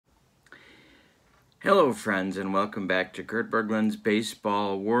Hello friends, and welcome back to Kurt Berglund's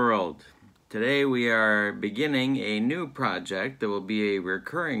Baseball World. Today we are beginning a new project that will be a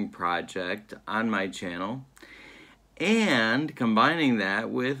recurring project on my channel, and combining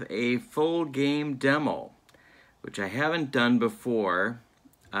that with a full game demo, which I haven't done before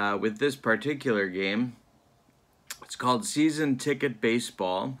with this particular game. It's called Season Ticket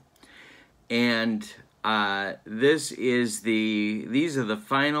Baseball, and these are the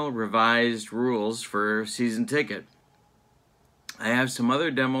final revised rules for Season Ticket. I have some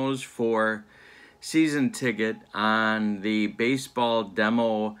other demos for Season Ticket on the baseball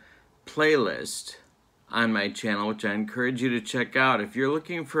demo playlist on my channel, which I encourage you to check out. If you're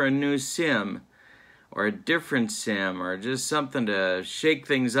looking for a new sim or a different sim or just something to shake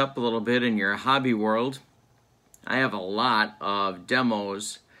things up a little bit in your hobby world, I have a lot of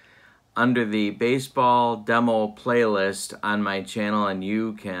demos under the baseball demo playlist on my channel, and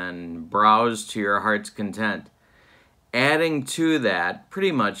you can browse to your heart's content. Adding to that,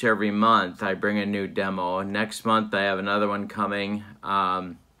 pretty much every month I bring a new demo. Next month I have another one coming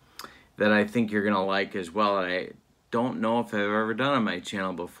that I think you're gonna like as well. And I don't know if I've ever done on my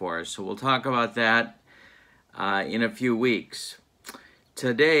channel before, so we'll talk about that in a few weeks.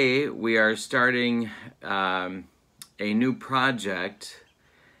 Today we are starting a new project.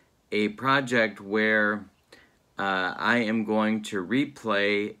 A project where I am going to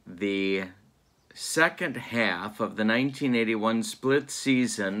replay the second half of the 1981 split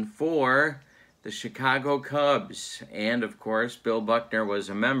season for the Chicago Cubs. And of course, Bill Buckner was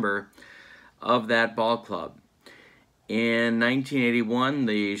a member of that ball club. In 1981,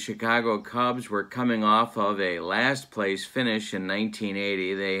 the Chicago Cubs were coming off of a last place finish in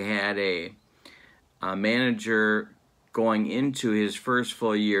 1980. They had a manager going into his first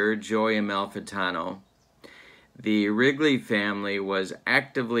full year, Joey Amalfitano. The Wrigley family was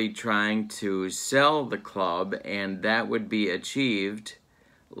actively trying to sell the club, and that would be achieved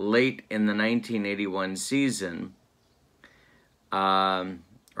late in the 1981 season, or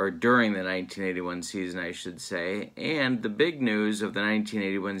during the 1981 season, I should say. And the big news of the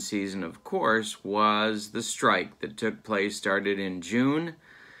 1981 season, of course, was the strike that took place, started in June,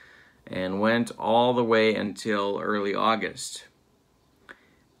 and went all the way until early August.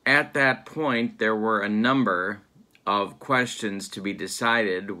 At that point, there were a number of questions to be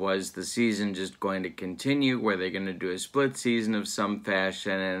decided. Was the season just going to continue? Were they going to do a split season of some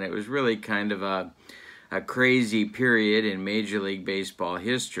fashion? And it was really kind of a crazy period in Major League Baseball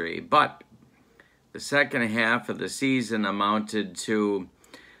history. But the second half of the season amounted to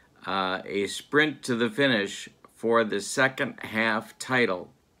a sprint to the finish for the second half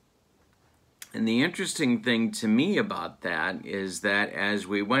title. And the interesting thing to me about that is that as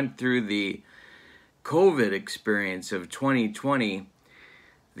we went through the COVID experience of 2020,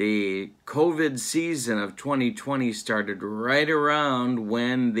 the COVID season of 2020 started right around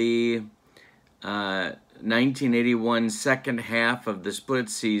when the 1981 second half of the split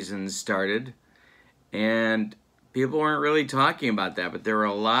season started. And people weren't really talking about that, but there were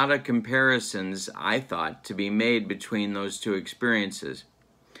a lot of comparisons, I thought, to be made between those two experiences.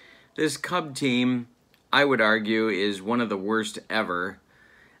 This Cub team, I would argue, is one of the worst ever.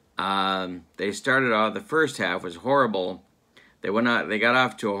 They started out, the first half was horrible. They got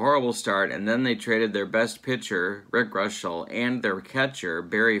off to a horrible start, and then they traded their best pitcher, Rick Russell, and their catcher,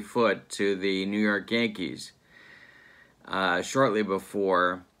 Barry Foote, to the New York Yankees shortly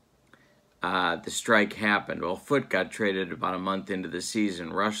before the strike happened. Well, Foote got traded about a month into the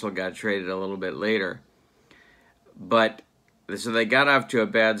season. Russell got traded a little bit later. So they got off to a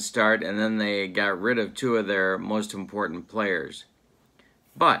bad start, and then they got rid of two of their most important players.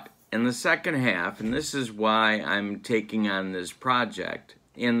 But in the second half, and this is why I'm taking on this project,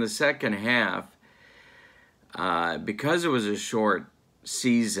 in the second half, because it was a short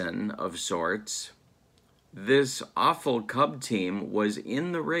season of sorts, this awful Cub team was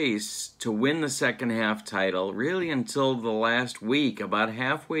in the race to win the second half title really until the last week, about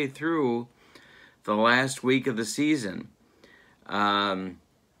halfway through the last week of the season.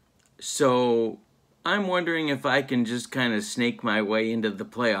 So I'm wondering if I can just kind of snake my way into the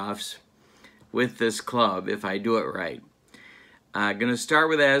playoffs with this club if I do it right. Going to start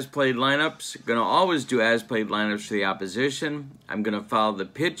with as-played lineups. Going to always do as-played lineups for the opposition. I'm going to follow the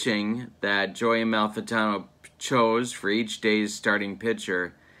pitching that Joey Amalfitano chose for each day's starting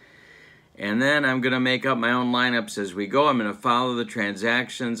pitcher. And then I'm going to make up my own lineups as we go. I'm going to follow the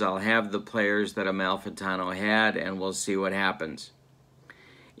transactions. I'll have the players that Amalfitano had, and we'll see what happens.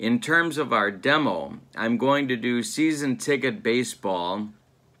 In terms of our demo, I'm going to do Season Ticket Baseball,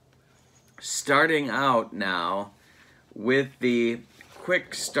 starting out now with the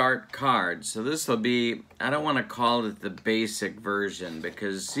quick start card. So this will be, I don't want to call it the basic version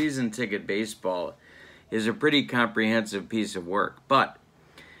because season ticket baseball is a pretty comprehensive piece of work. But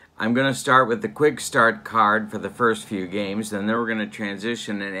I'm going to start with the quick start card for the first few games, and then we're going to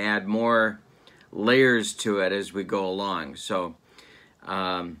transition and add more layers to it as we go along. So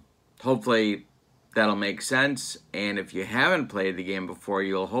hopefully that'll make sense, and if you haven't played the game before,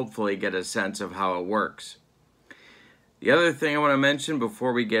 you'll hopefully get a sense of how it works. The other thing I want to mention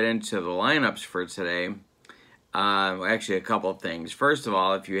before we get into the lineups for today, actually a couple of things. First of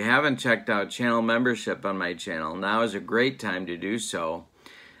all, if you haven't checked out channel membership on my channel, now is a great time to do so.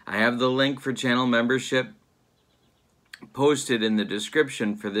 I have the link for channel membership posted in the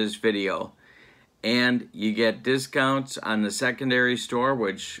description for this video, and you get discounts on the secondary store,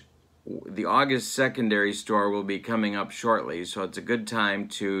 which the August secondary store will be coming up shortly, so it's a good time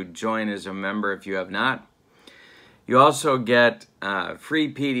to join as a member if you have not. You also get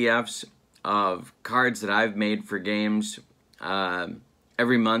free PDFs of cards that I've made for games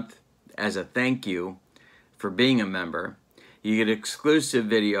every month as a thank you for being a member. You get exclusive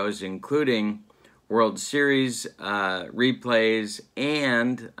videos including World Series replays,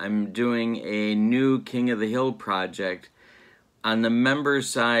 and I'm doing a new King of the Hill project on the member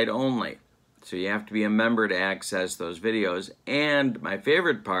side only. So you have to be a member to access those videos. And my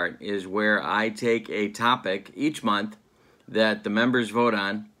favorite part is where I take a topic each month that the members vote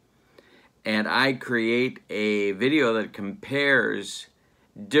on, and I create a video that compares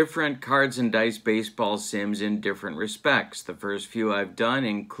different cards and dice baseball sims in different respects. The first few I've done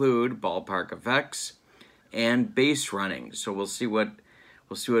include ballpark effects and base running. So we'll see what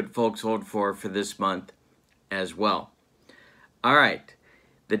folks vote for this month as well. All right,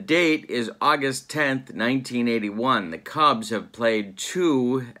 the date is August 10th, 1981. The Cubs have played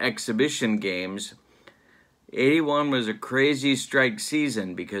 2 exhibition games. 81 was a crazy strike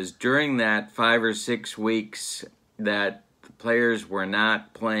season because during that 5 or 6 weeks that the players were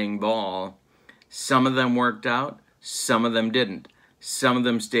not playing ball, some of them worked out, some of them didn't. Some of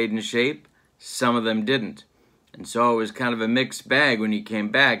them stayed in shape, some of them didn't. And so it was kind of a mixed bag. When you came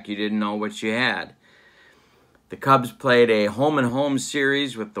back, you didn't know what you had. The Cubs played a home-and-home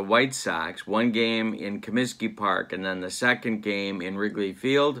series with the White Sox, 1 game in Comiskey Park, and then the second game in Wrigley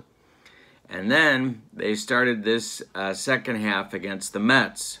Field. And then they started this second half against the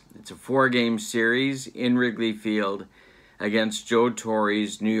Mets. It's a 4-game series in Wrigley Field against Joe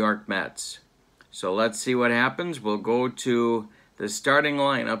Torre's New York Mets. So let's see what happens. We'll go to the starting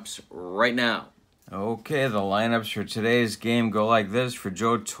lineups right now. Okay, the lineups for today's game go like this for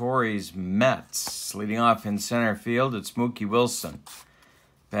Joe Torre's Mets. Leading off in center field, it's Mookie Wilson.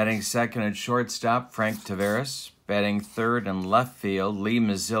 Batting second at shortstop, Frank Taveras. Batting third in left field, Lee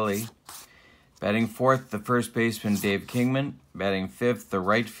Mazzilli. Batting fourth, the first baseman, Dave Kingman. Batting fifth, the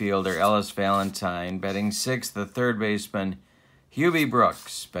right fielder, Ellis Valentine. Batting sixth, the third baseman, Hubie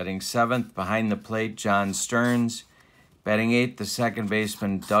Brooks. Batting seventh, behind the plate, John Stearns. Batting eighth, the second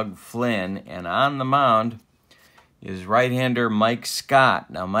baseman, Doug Flynn. And on the mound is right-hander Mike Scott.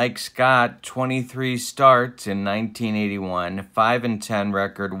 Now, Mike Scott, 23 starts in 1981, 5-10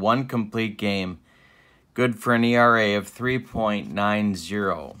 record, 1 complete game, good for an ERA of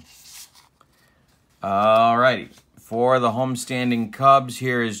 3.90. All righty. For the homestanding Cubs,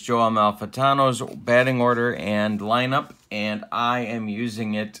 here is Joe Amalfitano's batting order and lineup, and I am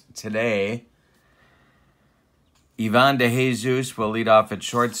using it today. Ivan DeJesus will lead off at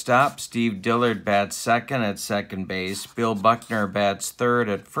shortstop. Steve Dillard bats second at second base. Bill Buckner bats third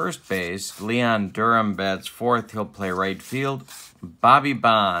at first base. Leon Durham bats fourth. He'll play right field. Bobby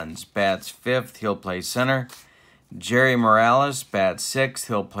Bonds bats fifth. He'll play center. Jerry Morales bats sixth.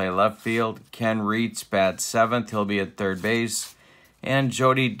 He'll play left field. Ken Reitz bats seventh. He'll be at third base. And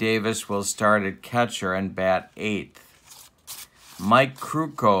Jody Davis will start at catcher and bat eighth. Mike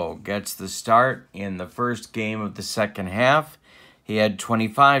Krukow gets the start in the first game of the second half. He had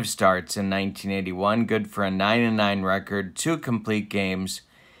 25 starts in 1981, good for a 9-9 record, 2 complete games,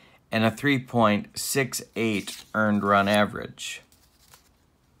 and a 3.68 earned run average.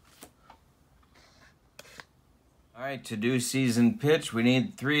 All right, to do season pitch, we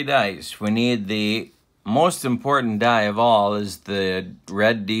need 3 dice. We need the most important die of all is the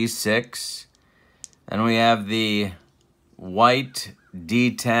red D6. Then we have the white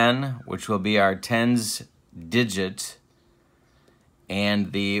D10, which will be our tens digit,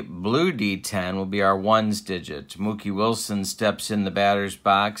 and the blue D10 will be our ones digit. Mookie Wilson steps in the batter's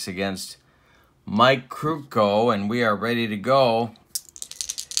box against Mike Krukow, and we are ready to go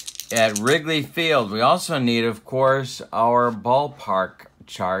at Wrigley Field. We also need, of course, our ballpark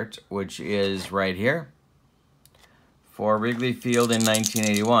chart, which is right here. for Wrigley Field in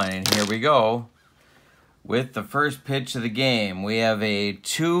 1981. And here we go with the first pitch of the game. We have a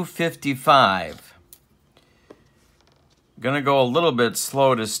 255. Going to go a little bit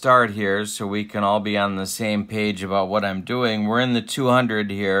slow to start here so we can all be on the same page about what I'm doing. We're in the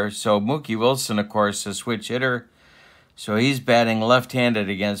 200 here. So Mookie Wilson, of course, a switch hitter. So he's batting left-handed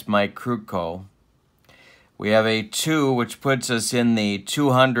against Mike Krukow. We have a 2, which puts us in the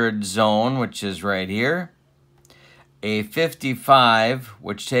 200 zone, which is right here. A 55,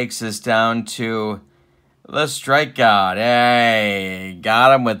 which takes us down to the strikeout. Hey,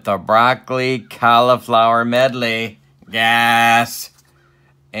 got him with the broccoli cauliflower medley. Gas.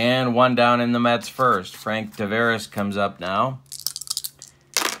 And one down in the Mets first. Frank Tavares comes up now.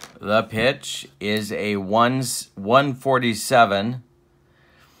 The pitch is a 147.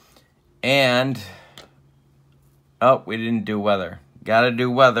 And, oh, we didn't do weather. Got to do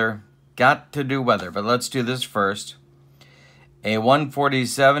weather. Got to do weather. But let's do this first. A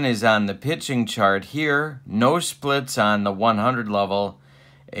 147 is on the pitching chart here. No splits on the 100 level.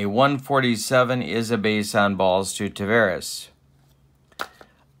 A 147 is a base on balls to Tavares.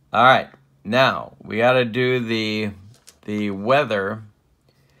 All right, now we got to do the weather.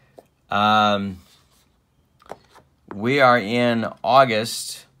 We are in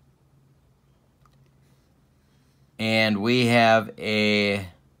August, and we have a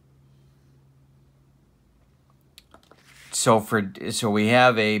so we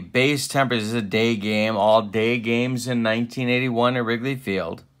have a base temperature. This is a day game, all day games in 1981 at Wrigley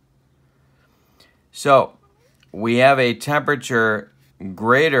Field. So we have a temperature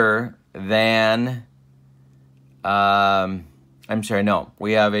greater than, we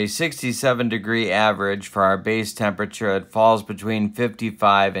have a 67 degree average for our base temperature. It falls between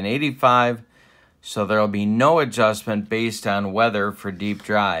 55 and 85. So there will be no adjustment based on weather for deep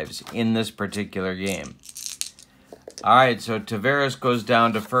drives in this particular game. All right, so Tavares goes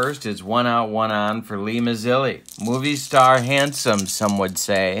down to first. It's 1 out, 1 on for Lee Mazzilli. Movie star handsome, some would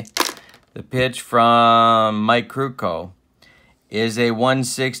say. The pitch from Mike Krukow is a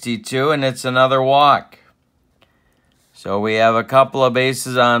 162, and it's another walk. So we have a couple of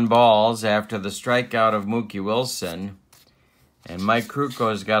bases on balls after the strikeout of Mookie Wilson. And Mike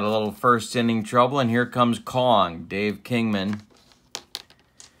Krukow's got a little first inning trouble, and here comes Kong, Dave Kingman.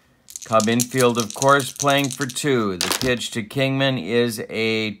 Cub infield, of course, playing for 2. The pitch to Kingman is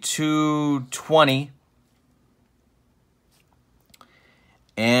a 220.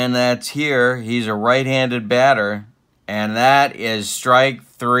 And that's here. He's a right-handed batter. And that is strike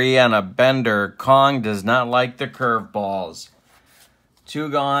 3 on a bender. Kong does not like the curveballs. 2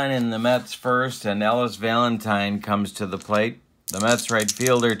 gone in the Mets first, and Ellis Valentine comes to the plate. The Mets right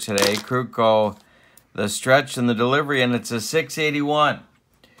fielder today, Krukow, the stretch and the delivery, and it's a 681.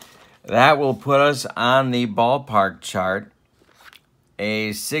 That will put us on the ballpark chart.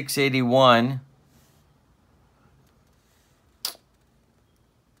 A 681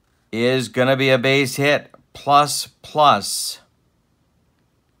 is going to be a base hit. Plus.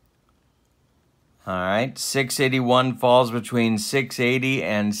 All right, 681 falls between 680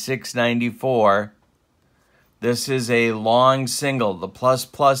 and 694. This is a long single. The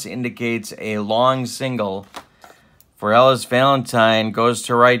plus indicates a long single. For Ellis Valentine, goes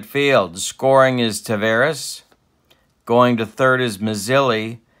to right field. Scoring is Tavares. Going to third is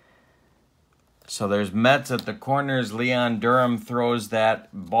Mazzilli. So there's Mets at the corners. Leon Durham throws that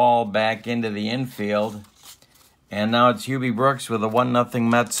ball back into the infield. And now it's Hubie Brooks with a 1-0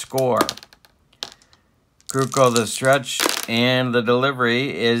 Mets score. Krukow the stretch, and the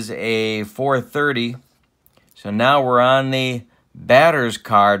delivery is a 430. So now we're on the batter's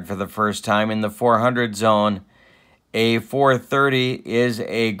card for the first time in the 400 zone. A 430 is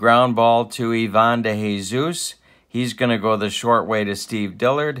a ground ball to Ivan De Jesus. He's going to go the short way to Steve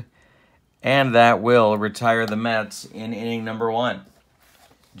Dillard. And that will retire the Mets in inning number 1.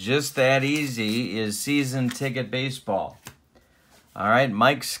 Just that easy is season ticket baseball. All right,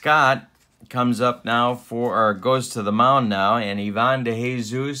 Mike Scott comes up now goes to the mound now, and Ivan De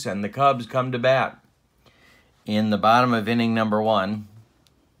Jesus and the Cubs come to bat in the bottom of inning number 1.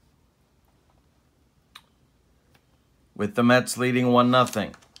 With the Mets leading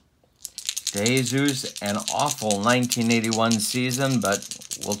 1-0. De Jesus, an awful 1981 season, but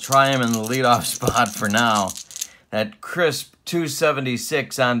we'll try him in the leadoff spot for now. That crisp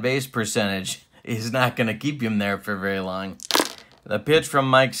 276 on base percentage is not going to keep him there for very long. The pitch from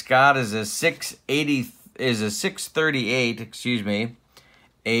Mike Scott is a 638, excuse me.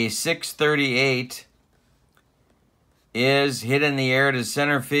 A 638 is hit in the air to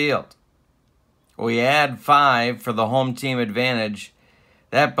center field. We add 5 for the home team advantage.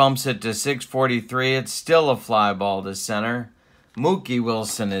 That bumps it to 643. It's still a fly ball to center. Mookie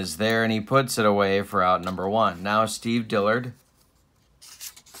Wilson is there, and he puts it away for out number 1. Now Steve Dillard.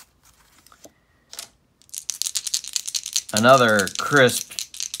 Another crisp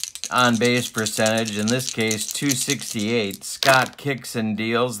on-base percentage, in this case 268. Scott kicks and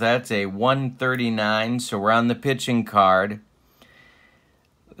deals. That's a 139, so we're on the pitching card.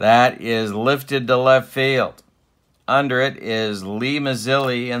 That is lifted to left field. Under it is Lee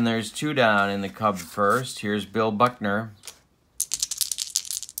Mazzilli, and there's 2 down in the Cub first. Here's Bill Buckner.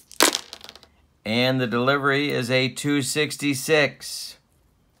 And the delivery is a 266.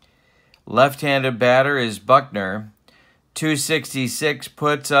 Left-handed batter is Buckner. 266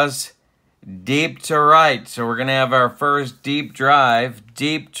 puts us deep to right. So we're going to have our first deep drive,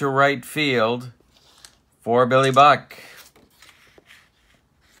 deep to right field for Billy Buck.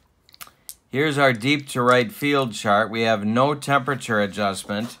 Here's our deep to right field chart. We have no temperature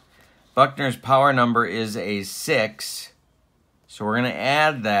adjustment. Buckner's power number is a 6. So we're going to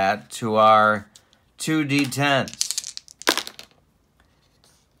add that to our 2 D10s.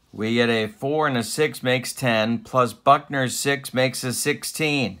 We get a 4 and a 6 makes 10, plus Buckner's 6 makes a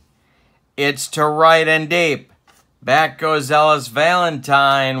 16. It's to right and deep. Back goes Ellis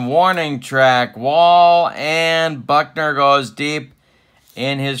Valentine, warning track, wall, and Buckner goes deep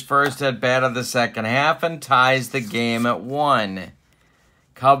in his first at-bat of the second half and ties the game at 1.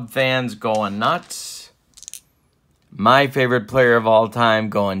 Cub fans going nuts. My favorite player of all time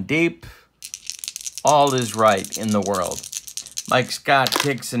going deep. All is right in the world. Mike Scott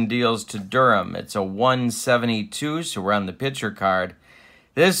kicks and deals to Durham. It's a 172, so we're on the pitcher card.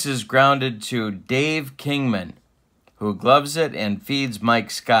 This is grounded to Dave Kingman, who gloves it and feeds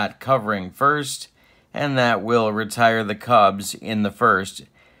Mike Scott covering first, and that will retire the Cubs in the first.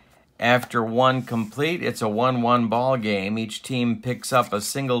 After 1 complete, it's a 1-1 ball game. Each team picks up a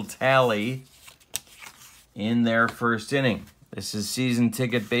single tally in their first inning. This is season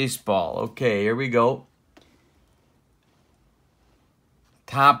ticket baseball. Okay, here we go.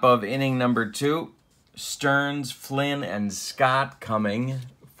 Top of inning number 2, Stearns, Flynn, and Scott coming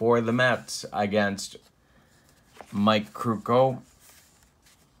for the Mets against Mike Krukow.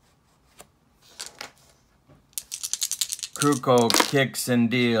 Krukow kicks and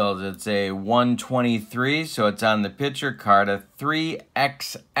deals. It's a 123, so it's on the pitcher card, a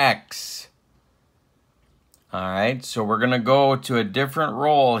 3XX. All right, so we're going to go to a different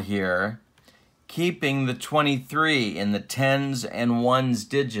role here, keeping the 23 in the 10s and 1s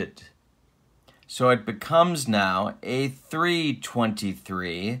digit. So it becomes now a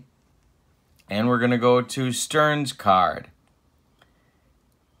 323, and we're going to go to Stearns' card.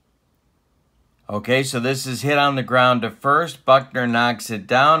 Okay, so this is hit on the ground to first. Buckner knocks it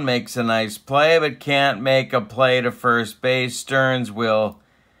down, makes a nice play, but can't make a play to first base. Stearns will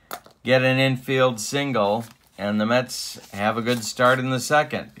get an infield single, and the Mets have a good start in the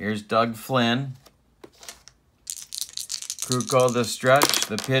second. Here's Doug Flynn. Krukow the stretch.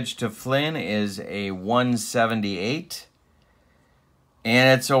 The pitch to Flynn is a 178.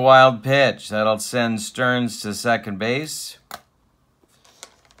 And it's a wild pitch. That'll send Stearns to second base.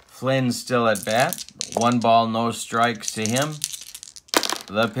 Flynn still at bat. 1 ball, no strikes to him.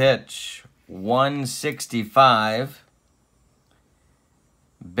 The pitch, 165.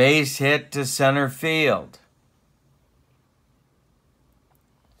 Base hit to center field.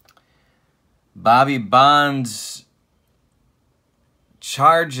 Bobby Bonds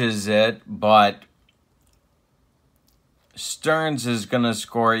charges it, but Stearns is going to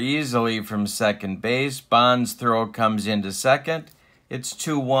score easily from second base. Bonds' throw comes into second. It's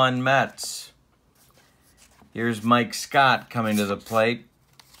 2-1 Mets. Here's Mike Scott coming to the plate.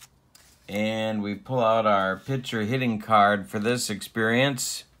 And we pull out our pitcher hitting card for this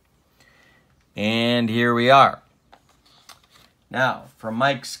experience. And here we are. Now, for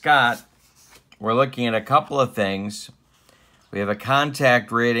Mike Scott, we're looking at a couple of things. We have a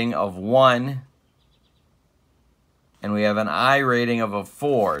contact rating of 1. And we have an I rating of a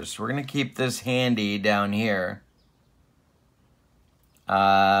 4. So we're going to keep this handy down here.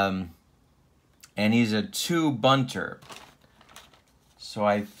 And he's a 2 bunter. So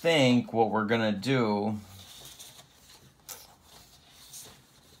I think what we're going to do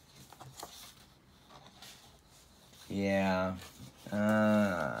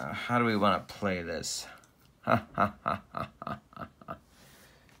how do we want to play this? Time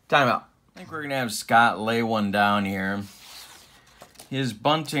out. I think we're going to have Scott lay one down here. His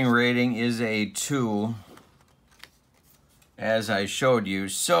bunting rating is a 2, as I showed you.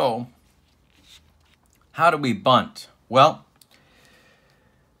 So, how do we bunt? Well,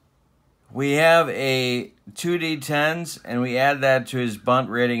 we have a 2 D10s, and we add that to his bunt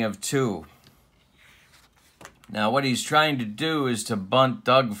rating of 2. Now what he's trying to do is to bunt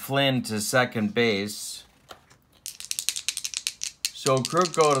Doug Flynn to second base. So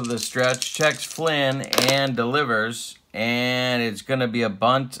Krukow to the stretch, checks Flynn, and delivers. And it's going to be a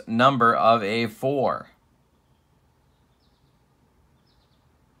bunt number of a 4.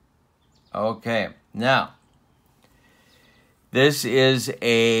 Okay, now, this is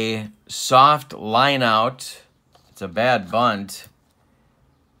a soft line out. It's a bad bunt.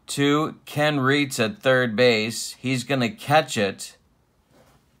 To Ken Reitz at third base. He's going to catch it.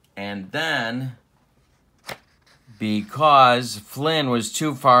 And then, because Flynn was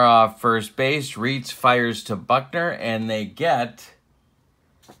too far off first base, Reitz fires to Buckner, and they get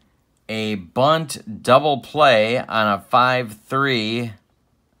a bunt double play on a 5-3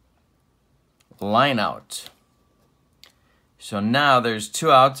 line out. So now there's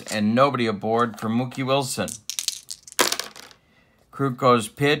 2 outs and nobody aboard for Mookie Wilson. Krukow's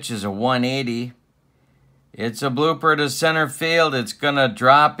pitch is a 180. It's a blooper to center field. It's going to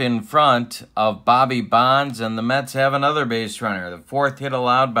drop in front of Bobby Bonds, and the Mets have another base runner. The 4th hit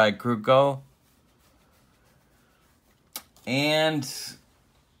allowed by Krukow. And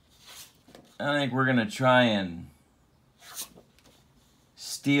I think we're going to try and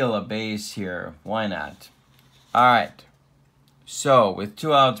steal a base here. Why not? All right. So, with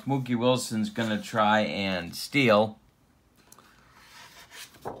 2 outs, Mookie Wilson's going to try and steal.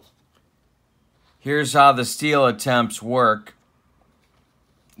 Here's how the steal attempts work.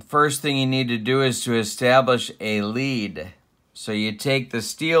 First thing you need to do is to establish a lead. So you take the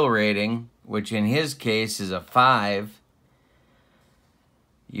steal rating, which in his case is a 5.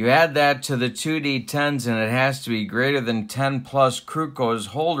 You add that to the 2 D10s, and it has to be greater than 10 plus Krukow's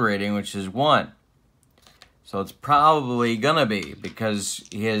hold rating, which is 1. So it's probably going to be, because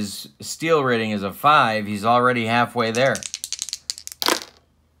his steal rating is a 5, he's already halfway there.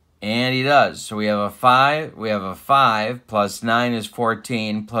 And he does. So we have a 5, plus 9 is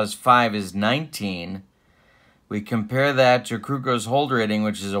 14, plus 5 is 19. We compare that to Krukow's hold rating,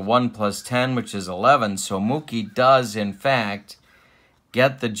 which is a 1 plus 10, which is 11. So Mookie does, in fact,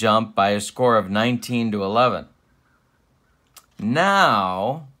 get the jump by a score of 19 to 11.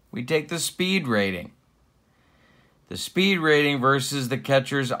 Now, we take the speed rating. The speed rating versus the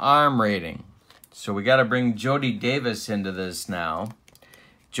catcher's arm rating. So we got to bring Jody Davis into this now.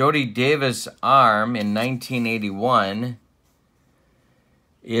 Jody Davis' arm in 1981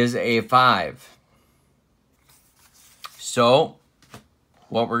 is a 5. So,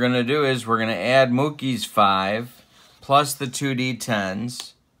 what we're going to do is we're going to add Mookie's 5 plus the 2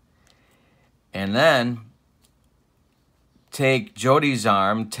 D10s, and then take Jody's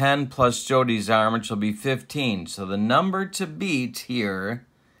arm, 10 plus Jody's arm, which will be 15. So the number to beat here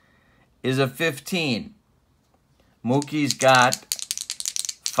is a 15. Mookie's got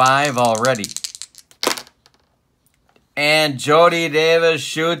 5 already. And Jody Davis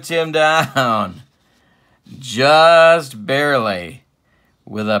shoots him down. Just barely.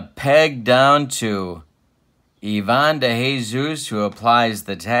 With a peg down to Ivan De Jesus, who applies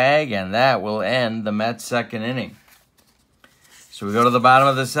the tag, and that will end the Mets' second inning. So we go to the bottom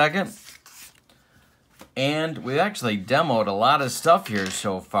of the second. And we've actually demoed a lot of stuff here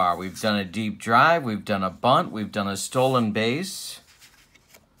so far. We've done a deep drive, we've done a bunt, we've done a stolen base.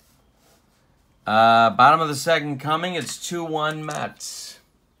 Bottom of the second coming, it's 2-1 Mets.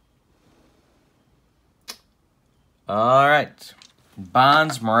 All right.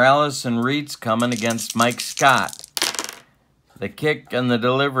 Bonds, Morales, and Reitz coming against Mike Scott. The kick and the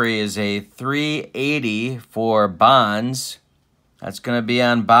delivery is a 380 for Bonds. That's going to be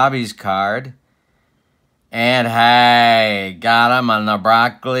on Bobby's card. And hey, got him on the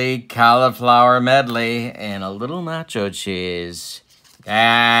broccoli cauliflower medley and a little nacho cheese.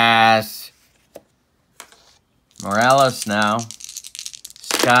 Yes. Morales now.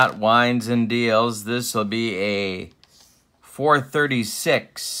 Scott winds and deals. This will be a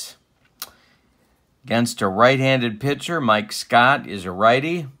 436 against a right-handed pitcher. Mike Scott is a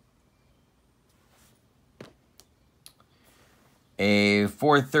righty. A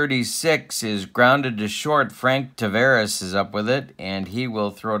 436 is grounded to short. Frank Taveras is up with it, and he will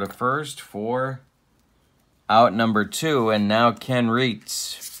throw to first for out number 2, and now Ken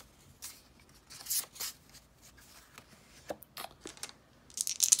Reitz.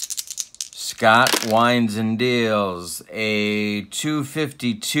 Scott winds and deals. A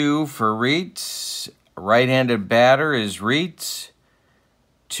 252 for Reitz. Right-handed batter is Reitz.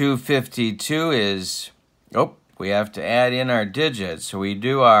 252 is... Oh, we have to add in our digits. So we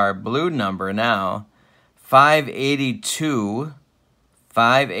do our blue number now. 582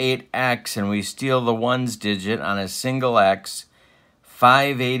 58X, and we steal the ones digit on a single X,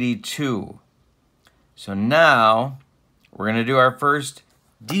 582. So now we're going to do our first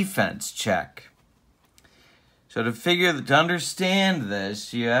defense check. So to understand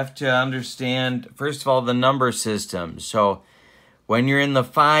this, you have to understand, first of all, the number system. So when you're in the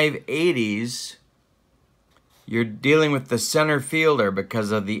 580s, you're dealing with the center fielder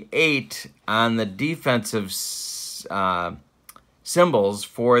because of the 8 on the defensive symbols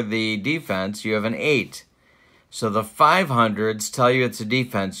for the defense. You have an 8. So the 500s tell you it's a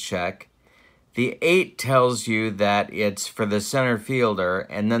defense check. The 8 tells you that it's for the center fielder,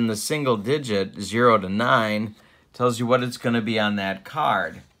 and then the single digit, 0 to 9, tells you what it's going to be on that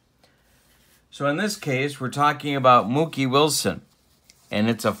card. So in this case, we're talking about Mookie Wilson, and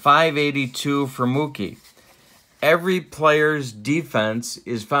it's a 582 for Mookie. Every player's defense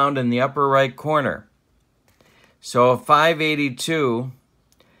is found in the upper right corner. So a 582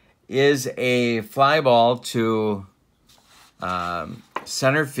 is a fly ball to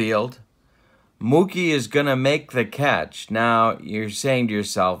center field. Mookie is going to make the catch. Now, you're saying to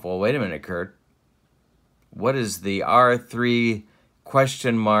yourself, well, wait a minute, Kurt. What does the R3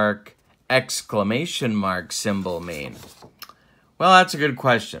 question mark exclamation mark symbol mean? Well, that's a good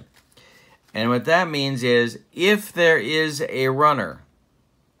question. And what that means is if there is a runner,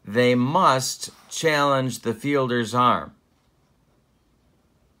 they must challenge the fielder's arm.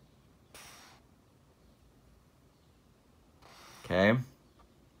 Okay?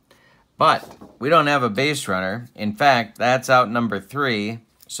 But we don't have a base runner. In fact, that's out number 3,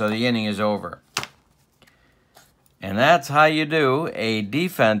 so the inning is over. And that's how you do a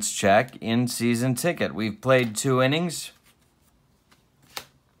defense check in Season Ticket. We've played 2 innings.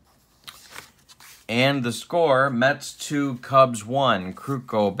 And the score, Mets 2, Cubs 1.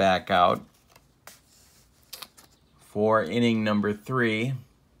 Krukow back out for inning number 3.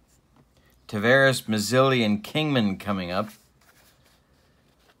 Taveras, Mazzilli, and Kingman coming up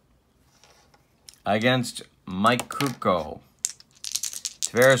against Mike Krukow.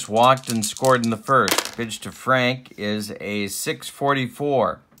 Taveras walked and scored in the first. Pitch to Frank is a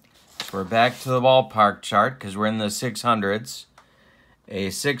 644. So we're back to the ballpark chart because we're in the 600s. A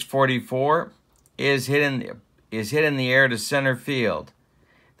 644 is hit in the air to center field.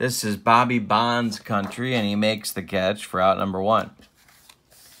 This is Bobby Bonds' country, and he makes the catch for out number 1.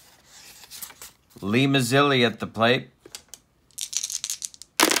 Lee Mazzilli at the plate.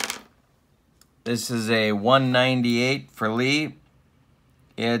 This is a 198 for Lee.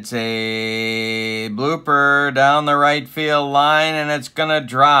 It's a blooper down the right field line, and it's going to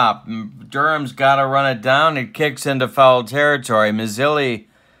drop. Durham's got to run it down. It kicks into foul territory. Mazzilli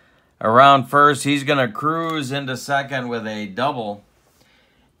around first. He's going to cruise into second with a double.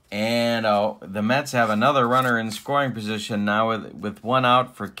 And the Mets have another runner in scoring position now with 1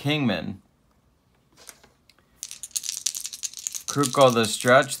 out for Kingman. Krukow the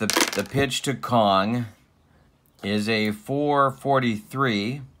stretch. The pitch to Kong is a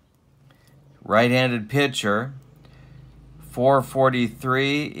 443. Right-handed pitcher.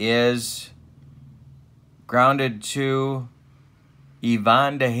 443 is grounded to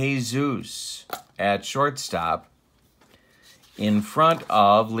Ivan de Jesus at shortstop in front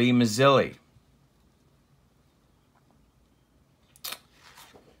of Lee Mazzilli.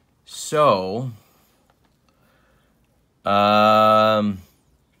 So, that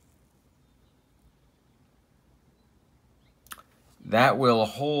will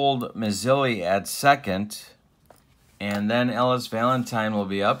hold Mazzilli at second, and then Ellis Valentine will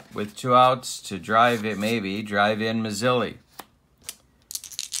be up with 2 outs to drive in Mazzilli.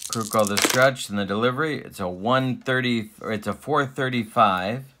 Krukow the stretch and the delivery. It's a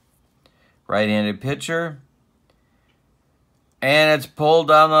 435. Right-handed pitcher. And it's pulled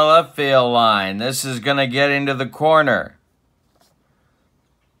down the left field line. This is going to get into the corner.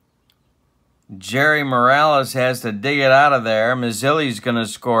 Jerry Morales has to dig it out of there. Mazzilli's going to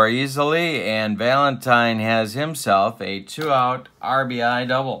score easily, and Valentine has himself a 2-out RBI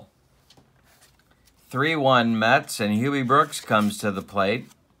double. 3-1 Mets, and Hubie Brooks comes to the plate.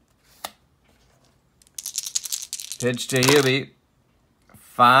 Pitch to Hubie.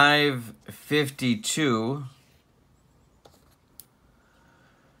 552.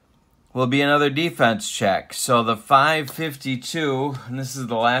 Will be another defense check. So the 552, and this is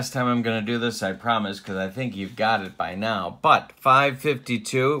the last time I'm going to do this, I promise, because I think you've got it by now. But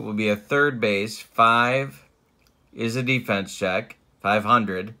 552 will be a third base. 5 is a defense check.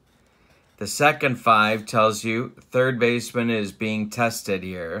 500. The second 5 tells you third baseman is being tested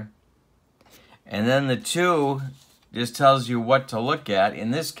here. And then the 2 just tells you what to look at,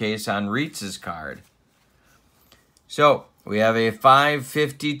 in this case on Rietz's card. So We have a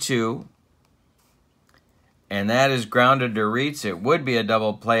 552. And that is grounded to Reitz. It would be a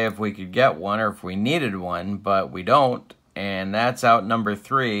double play if we could get one or if we needed one, but we don't. And that's out number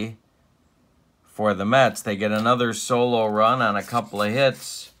 3 for the Mets. They get another solo run on a couple of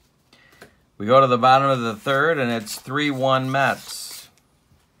hits. We go to the bottom of the 3rd, and it's 3-1 Mets.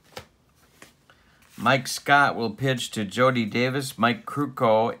 Mike Scott will pitch to Jody Davis, Mike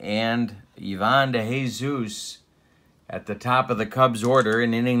Krukow, and Ivan DeJesus at the top of the Cubs order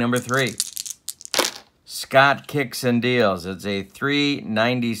in inning number 3. Scott kicks and deals. It's a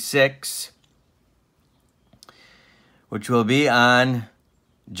 .396, which will be on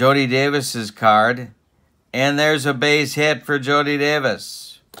Jody Davis's card. And there's a base hit for Jody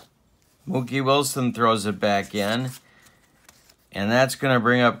Davis. Mookie Wilson throws it back in. And that's going to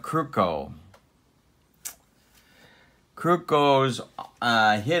bring up Krukow. Krukow's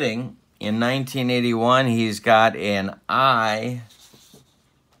hitting in 1981. He's got an I.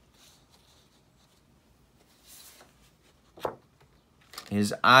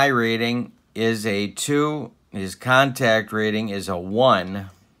 His I rating is a 2. His contact rating is a 1.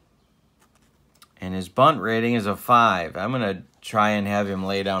 And his bunt rating is a 5. I'm going to try and have him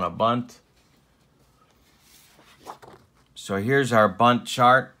lay down a bunt. So here's our bunt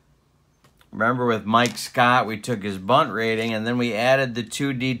chart. Remember with Mike Scott, we took his bunt rating and then we added the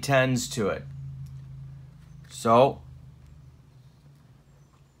 2 D10s to it. So,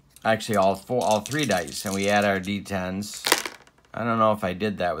 actually all 3 dice, and we add our D10s. I don't know if I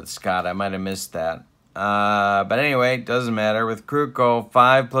did that with Scott. I might have missed that. But anyway, it doesn't matter. With Krukow,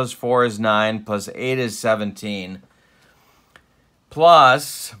 5 plus 4 is 9, plus 8 is 17.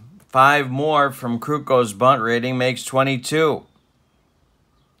 Plus 5 more from Krukow's bunt rating makes 22.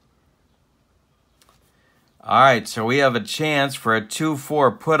 All right, so we have a chance for a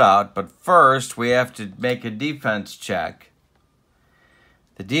 2-4 putout, but first we have to make a defense check.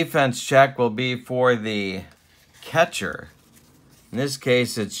 The defense check will be for the catcher. In this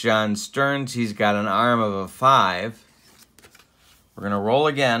case, it's John Stearns. He's got an arm of a 5. We're going to roll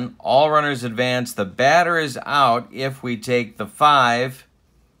again. All runners advance. The batter is out if we take the 5.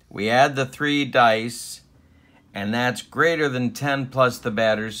 We add the 3 dice, and that's greater than 10 plus the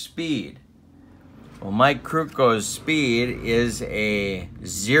batter's speed. Well, Mike Krukow's speed is a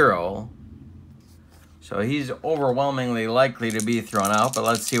 0. So he's overwhelmingly likely to be thrown out, but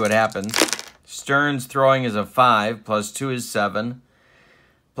let's see what happens. Stearns throwing is a 5, plus 2 is 7,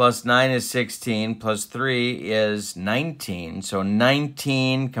 plus 9 is 16, plus 3 is 19. So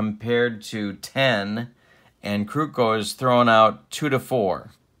 19 compared to 10, and Krukow is thrown out 2-4.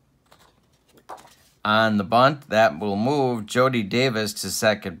 On the bunt, that will move Jody Davis to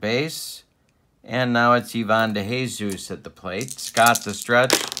second base, and now it's Ivan DeJesus at the plate. Scott the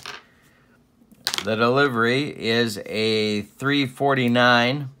stretch. The delivery is a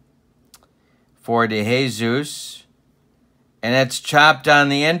 349. For DeJesus, and it's chopped on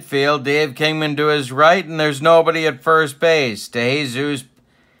the infield. Dave Kingman to his right, and there's nobody at first base. DeJesus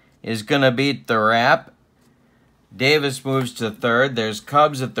is going to beat the wrap. Davis moves to third. There's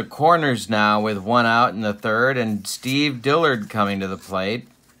Cubs at the corners now with 1 out in the 3rd, and Steve Dillard coming to the plate.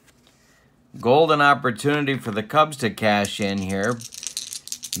 Golden opportunity for the Cubs to cash in here.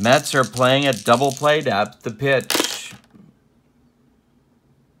 Mets are playing at double play depth. The pitch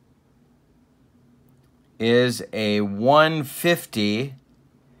is a 150.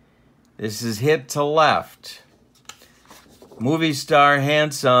 This is hit to left. Movie star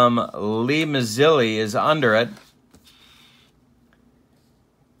handsome Lee Mazzilli is under it.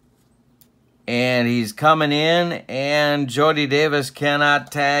 And he's coming in, and Jody Davis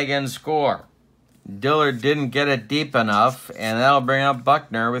cannot tag and score. Dillard didn't get it deep enough, and that'll bring up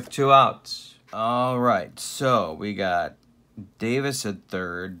Buckner with 2 outs. All right, so we got Davis at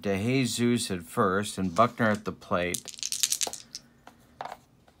third, DeJesus at first, and Buckner at the plate.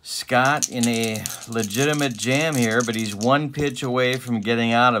 Scott in a legitimate jam here, but he's 1 pitch away from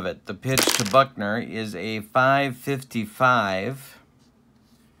getting out of it. The pitch to Buckner is a 555.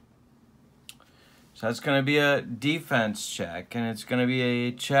 So that's going to be a defense check, and it's going to be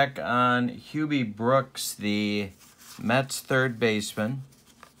a check on Hubie Brooks, the Mets third baseman.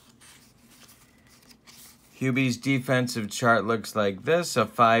 Hubie's defensive chart looks like this. A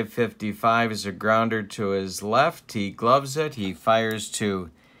 555 is a grounder to his left. He gloves it. He fires to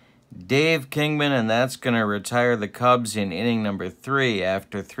Dave Kingman, and that's going to retire the Cubs in inning number 3.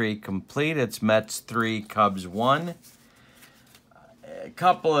 After 3 complete, it's Mets 3, Cubs 1. A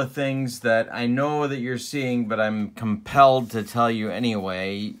couple of things that I know that you're seeing, but I'm compelled to tell you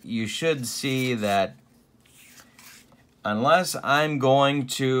anyway. You should see that unless I'm going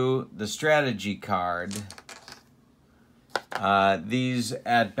to the strategy card, These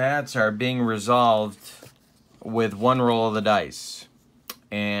at-bats are being resolved with one roll of the dice,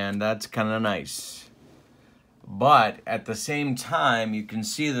 and that's kind of nice. But at the same time, you can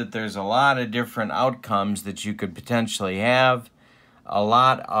see that there's a lot of different outcomes that you could potentially have. A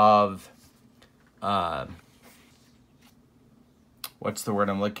lot of, what's the word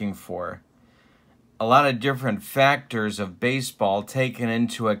I'm looking for? A lot of different factors of baseball taken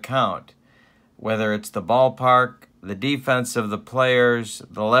into account, whether it's the ballpark, the defense of the players,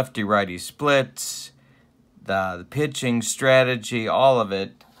 the lefty-righty splits, the pitching strategy, all of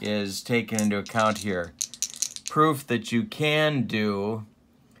it is taken into account here. Proof that you can do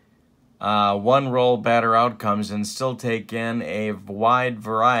one-roll batter outcomes and still take in a wide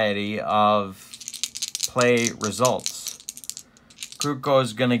variety of play results. Krukow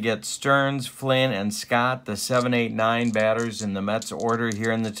is going to get Stearns, Flynn, and Scott, the 7, 8, 9 batters in the Mets order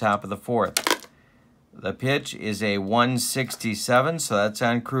here in the top of the fourth. The pitch is a 167, so that's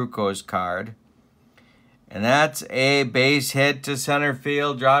on Krukow's card. And that's a base hit to center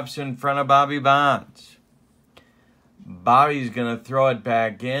field, drops in front of Bobby Bonds. Bobby's going to throw it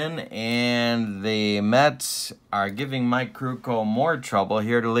back in, and the Mets are giving Mike Krukow more trouble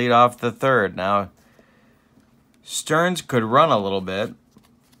here to lead off the third. Now, Stearns could run a little bit.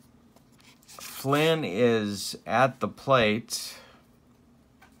 Flynn is at the plate.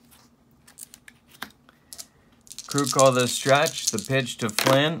 Krukow the stretch, the pitch to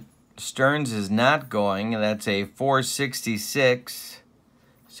Flynn. Stearns is not going, and that's a 466.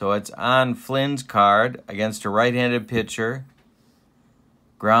 So it's on Flynn's card against a right-handed pitcher.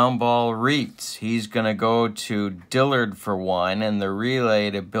 Ground ball Reitz. He's going to go to Dillard for one, and the relay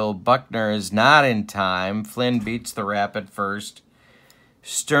to Bill Buckner is not in time. Flynn beats the rap at first.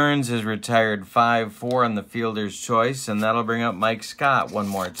 Stearns is retired 5-4 on the fielder's choice, and that'll bring up Mike Scott one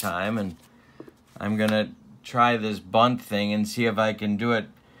more time. And I'm going to try this bunt thing and see if I can do it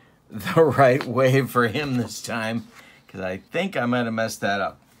the right way for him this time, because I think I might have messed that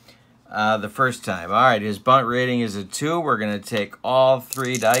up the first time. All right, his bunt rating is a 2. We're going to take all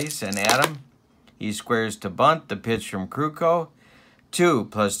 3 dice and add them. He squares to bunt. The pitch from Krukow. 2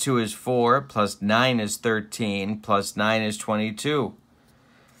 plus 2 is 4, plus 9 is 13, plus 9 is 22.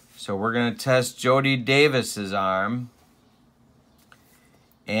 So we're going to test Jody Davis's arm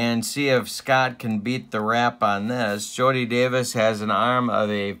and see if Scott can beat the rap on this. Jody Davis has an arm of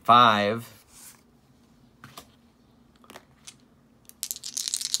a 5.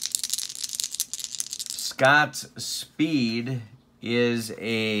 Scott's speed is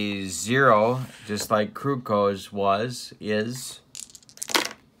a 0, just like Krukow's is.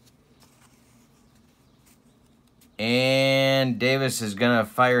 And Davis is going to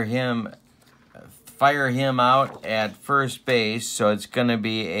fire him out at first base, so it's going to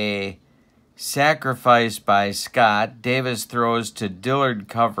be a sacrifice by Scott. Davis throws to Dillard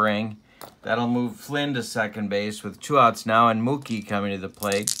covering. That'll move Flynn to second base with 2 outs now, and Mookie coming to the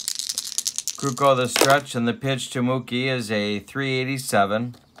plate. Krukow the stretch, and the pitch to Mookie is a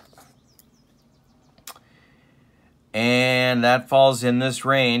 387. And that falls in this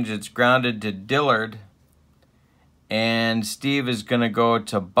range. It's grounded to Dillard. And Steve is going to go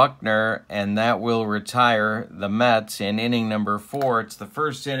to Buckner, and that will retire the Mets in inning number 4. It's the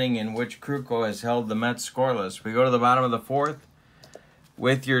first inning in which Krukow has held the Mets scoreless. We go to the bottom of the 4th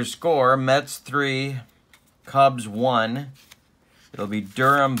with your score: Mets 3, Cubs 1. It'll be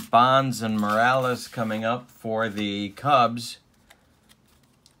Durham, Bonds, and Morales coming up for the Cubs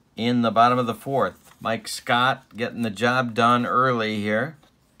in the bottom of the 4th. Mike Scott getting the job done early here.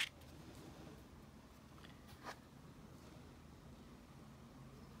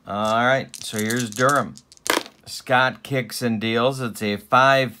 All right, so here's Durham. Scott kicks and deals. It's a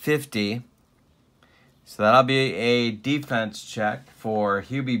 550. So that'll be a defense check for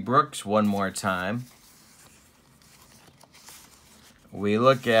Hubie Brooks one more time. We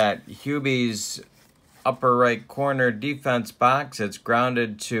look at Hubie's upper right corner defense box. It's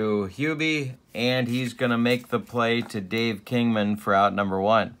grounded to Hubie, and he's going to make the play to Dave Kingman for out number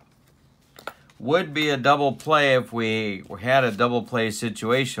 1. Would be a double play if we had a double play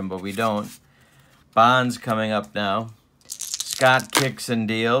situation, but we don't. Bonds coming up now. Scott kicks and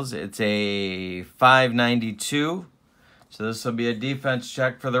deals. It's a 592. So this will be a defense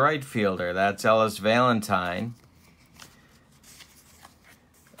check for the right fielder. That's Ellis Valentine.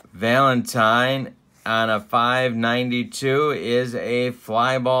 Valentine on a 592 is a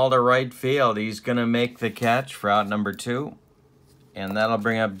fly ball to right field. He's going to make the catch for out number 2. And that'll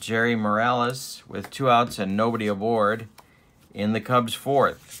bring up Jerry Morales with 2 outs and nobody aboard in the Cubs'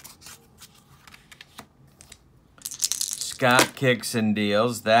 4th. Scott kicks and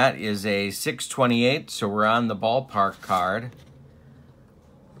deals. That is a 628, so we're on the ballpark card.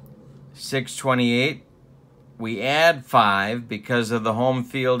 628. We add 5 because of the home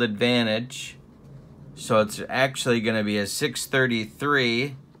field advantage. So it's actually going to be a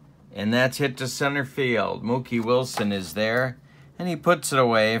 633, and that's hit to center field. Mookie Wilson is there, and he puts it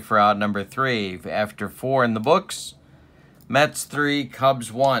away for out number 3. After 4 in the books, Mets 3,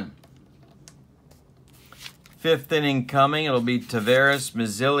 Cubs 1. 5th inning coming. It'll be Taveras,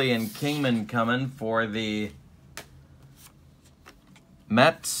 Mazzilli, and Kingman coming for the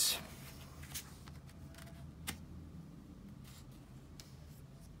Mets.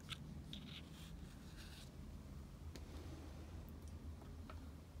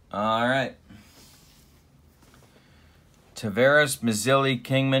 All right. Taveras, Mazzilli,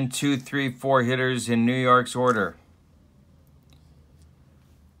 Kingman, 2, 3, 4 hitters in New York's order.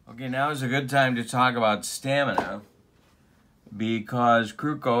 Okay, now is a good time to talk about stamina because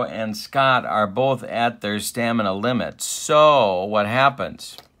Krukow and Scott are both at their stamina limits. So, what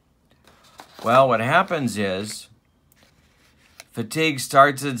happens? Well, what happens is fatigue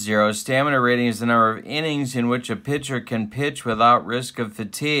starts at 0. Stamina rating is the number of innings in which a pitcher can pitch without risk of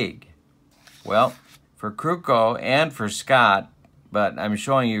fatigue. Well, for Krukow and for Scott, but I'm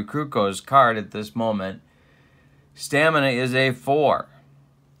showing you Krukow's card at this moment, stamina is a 4.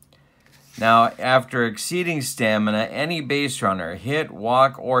 Now, after exceeding stamina, any base runner, hit,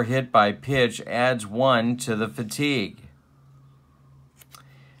 walk, or hit by pitch adds 1 to the fatigue.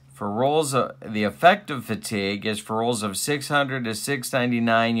 For rolls, the effective fatigue is for rolls of 600 to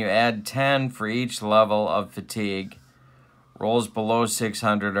 699. You add 10 for each level of fatigue. Rolls below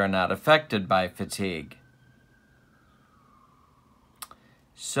 600 are not affected by fatigue.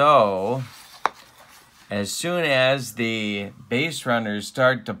 So, as soon as the base runners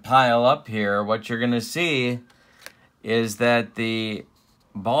start to pile up here, what you're going to see is that the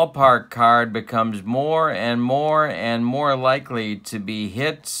ballpark card becomes more and more and more likely to be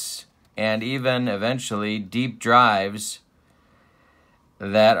hits and even eventually deep drives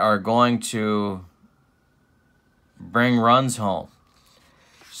that are going to bring runs home.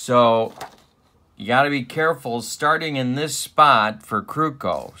 So you got to be careful starting in this spot for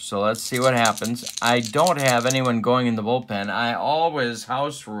Krukow. So let's see what happens. I don't have anyone going in the bullpen. I always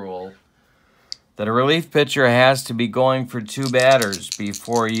house rule that a relief pitcher has to be going for 2 batters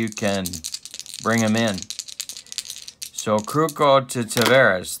before you can bring him in. So Krukow to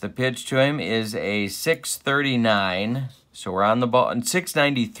Taveras. The pitch to him is a 639. So we're on the ball.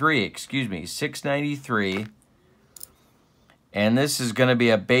 693, excuse me, 693. And this is going to be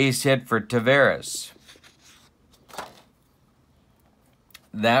a base hit for Taveras.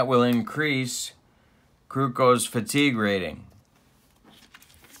 That will increase Krukow's fatigue rating.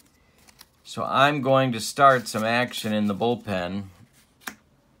 So I'm going to start some action in the bullpen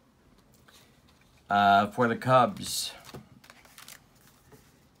for the Cubs.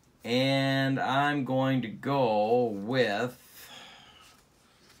 And I'm going to go with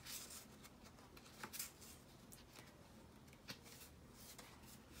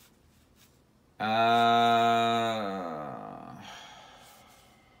I'm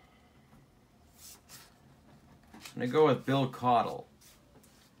going to go with Bill Caudle,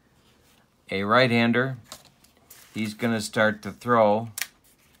 a right-hander. He's going to start to throw.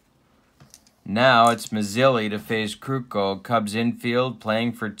 Now it's Mazzilli to face Krukow. Cubs infield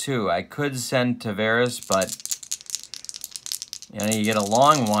playing for 2. I could send Taveras, but you get a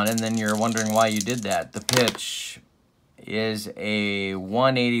long one, and then you're wondering why you did that. The pitch is a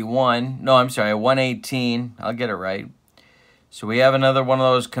 181. No, I'm sorry, a 118. I'll get it right. So we have another one of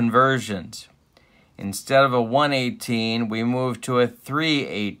those conversions. Instead of a 118, we move to a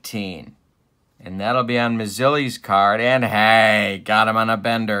 318. And that'll be on Mazzilli's card. And hey, got him on a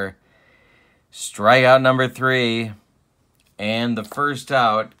bender. Strikeout number 3. And the first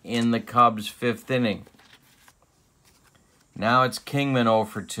out in the Cubs' 5th inning. Now it's Kingman 0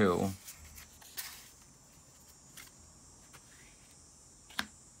 for 2.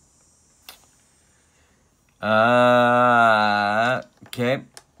 Okay.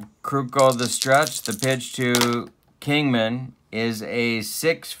 Krukow the stretch. The pitch to Kingman is a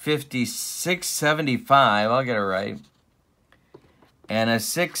 675. I'll get it right. And a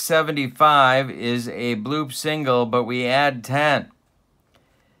 675 is a bloop single, but we add 10.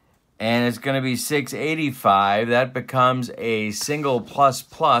 And it's going to be 685. That becomes a single plus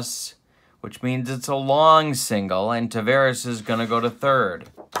plus, which means it's a long single, and Taveras is going to go to 3rd.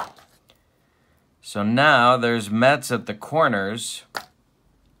 So now there's Mets at the corners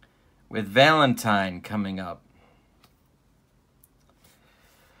with Valentine coming up.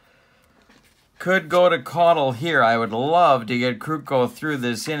 Could go to Krukow here. I would love to get Krukow through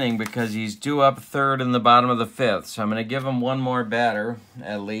this inning because he's due up third in the bottom of the fifth. So I'm going to give him one more batter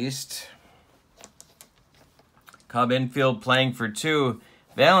at least. Cub infield playing for two.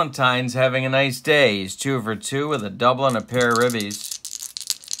 Valentine's having a nice day. He's 2 for 2 with a double and a pair of ribbies.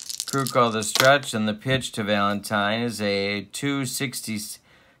 Krukow the stretch, and the pitch to Valentine is a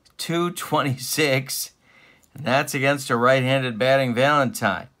 226, and that's against a right-handed batting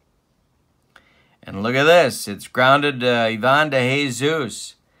Valentine. And look at this. It's grounded to Ivan de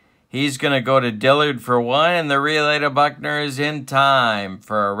Jesus. He's going to go to Dillard for one, and the relay to Buckner is in time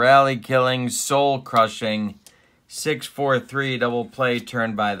for a rally-killing, soul-crushing 6-4-3 double play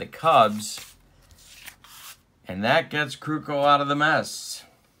turned by the Cubs. And that gets Krukow out of the mess.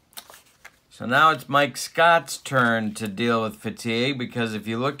 So now it's Mike Scott's turn to deal with fatigue, because if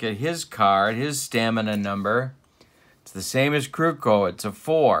you look at his card, his stamina number, it's the same as Krukow. It's a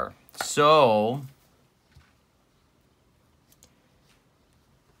 4. So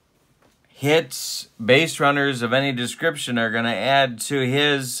hits, base runners of any description are going to add to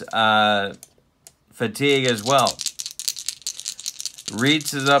his fatigue as well.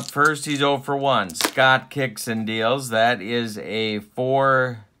 Reitz is up first. He's 0 for 1. Scott kicks and deals. That is a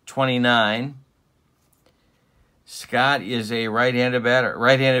 429. Scott is a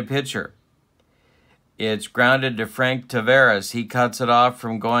right-handed pitcher. It's grounded to Frank Taveras. He cuts it off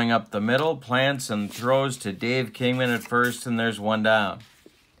from going up the middle, plants and throws to Dave Kingman at first, and there's one down.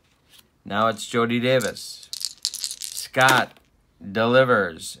 Now it's Jody Davis. Scott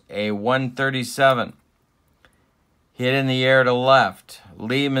delivers a 137. Hit in the air to left.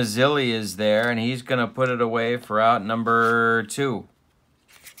 Lee Mazzilli is there, and he's going to put it away for out number 2.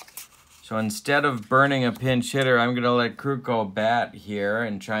 So instead of burning a pinch hitter, I'm going to let Krukow bat here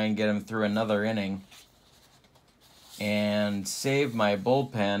and try and get him through another inning and save my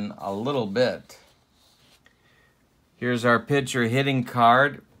bullpen a little bit. Here's our pitcher hitting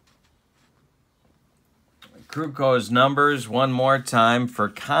card. Krukow's numbers one more time. For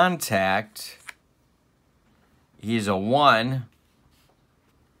contact, he's a 1.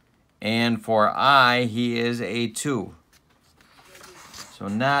 And for eye, he is a 2. So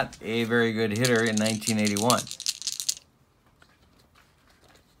not a very good hitter in 1981.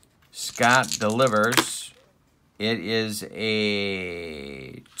 Scott delivers. It is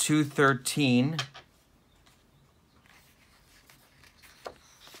a 213.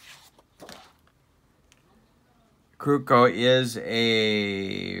 Krukow is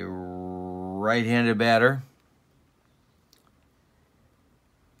a right-handed batter.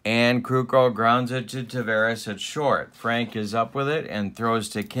 And Krukow grounds it to Taveras at short. Frank is up with it and throws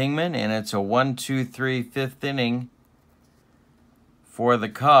to Kingman, and it's a 1-2-3 fifth inning for the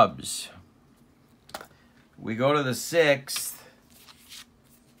Cubs. We go to the 6th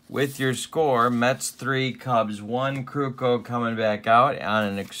with your score. Mets 3, Cubs 1. Krukow coming back out on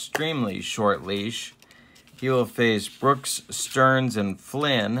an extremely short leash. He will face Brooks, Stearns, and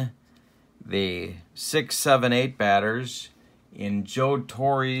Flynn, the 6, 7, 8 batters, in Joe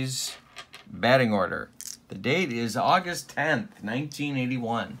Torre's batting order. The date is August 10th,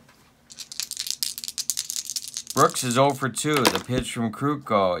 1981. Brooks is 0 for 2. The pitch from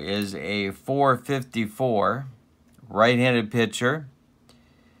Krukow is a 454. Right-handed pitcher.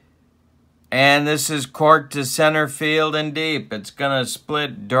 And this is corked to center field and deep. It's going to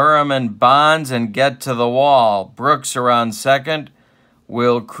split Durham and Bonds and get to the wall. Brooks around second.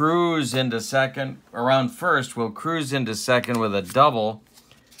 Will cruise into second, around first, will cruise into second with a double.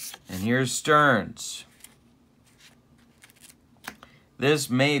 And here's Stearns. This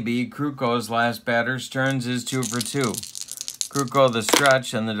may be Krukow's last batter. Stearns is 2 for 2. Krukow the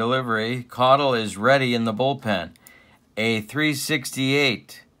stretch and the delivery. Caudle is ready in the bullpen. A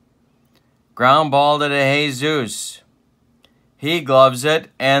 368. Ground ball to Jesus. He gloves it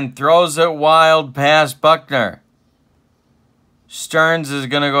and throws it wild past Buckner. Stearns is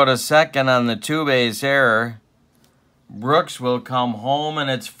going to go to second on the 2-base error. Brooks will come home, and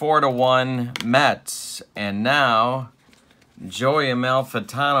it's 4-1 Mets. And now Joey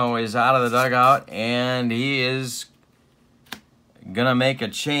Amalfitano is out of the dugout, and he is going to make a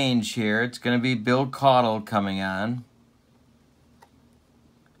change here. It's going to be Bill Caudle coming on.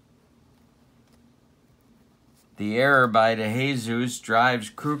 The error by DeJesus drives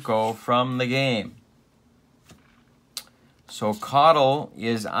Krukow from the game. So Caudle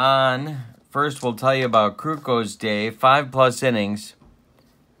is on. First, we'll tell you about Krukow's day. 5+ innings.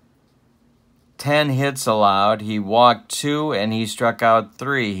 10 hits allowed. He walked 2 and he struck out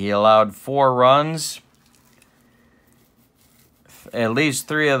 3. He allowed 4 runs. At least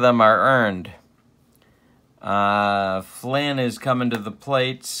 3 of them are earned. Flynn is coming to the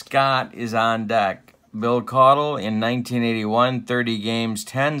plate. Scott is on deck. Bill Caudle in 1981, 30 games,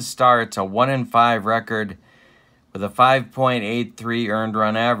 10 starts, a 1-5 record with a 5.83 earned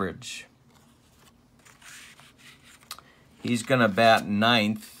run average. He's going to bat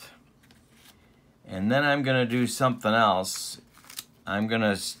ninth. And then I'm going to do something else. I'm going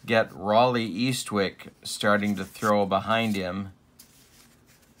to get Raleigh Eastwick starting to throw behind him.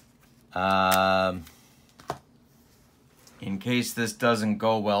 In case this doesn't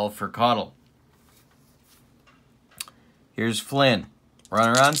go well for Caudle. Here's Flynn.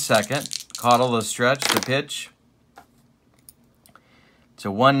 Runner on second. Caudle the stretch, the pitch. It's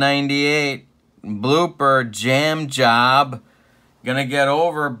a 198. Blooper, jam job. Gonna get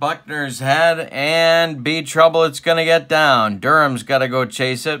over Buckner's head and be trouble. It's gonna get down. Durham's gotta go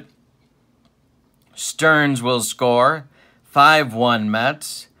chase it. Stearns will score. 5-1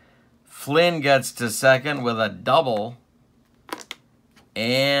 Mets. Flynn gets to second with a double.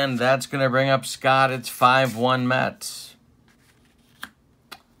 And that's going to bring up Scott. It's 5-1 Mets.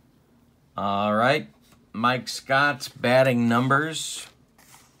 All right. Mike Scott's batting numbers.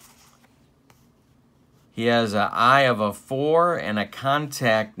 He has an eye of a 4 and a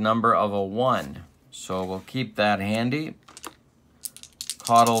contact number of a 1. So we'll keep that handy.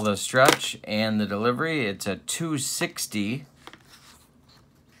 Caudle the stretch and the delivery. It's a 260.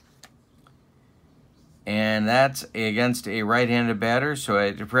 And that's against a right-handed batter, so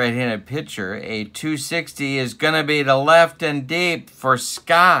a right-handed pitcher. A 260 is going to be to left and deep for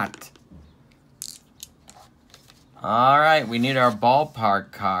Scott. All right, we need our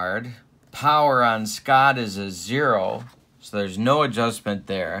ballpark card. Power on Scott is a 0, so there's no adjustment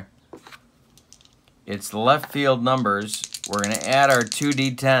there. It's the left field numbers. We're going to add our 2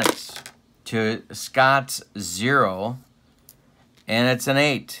 D10s to Scott's 0, and it's an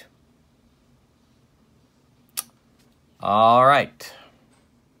 8. All right.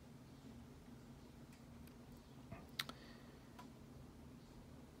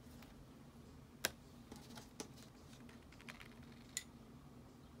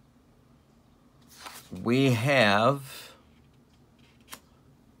 We have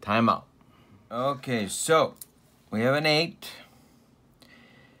timeout. Okay, so we have an 8.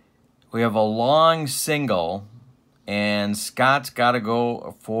 We have a long single, and Scott's got to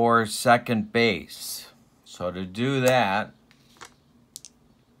go for second base. So to do that,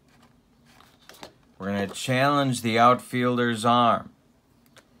 we're going to challenge the outfielder's arm.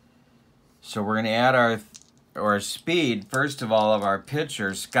 So we're going to add our speed, first of all, of our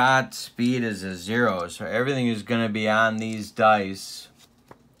pitcher. Scott's speed is a 0, so everything is going to be on these dice.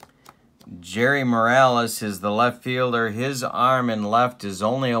 Jerry Morales is the left fielder. His arm in left is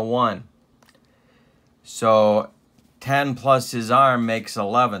only a 1. So 10 plus his arm makes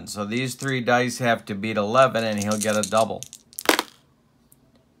 11. So these 3 dice have to beat 11, and he'll get a double.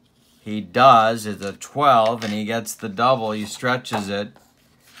 He does. It's a 12, and he gets the double. He stretches it.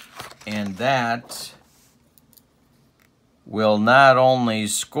 And that will not only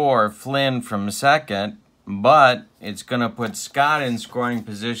score Flynn from second, but it's going to put Scott in scoring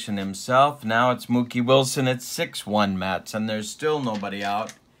position himself. Now it's Mookie Wilson at 6-1 Mets, and there's still nobody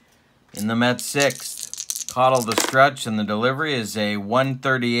out in the Mets 6th. Caudle the stretch, and the delivery is a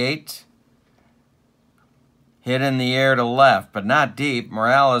 138. Hit in the air to left, but not deep.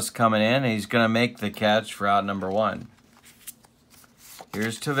 Morales coming in, and he's going to make the catch for out number 1.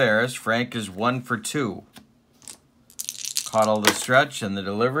 Here's Taveras. Frank is 1 for 2. Caudle the stretch, and the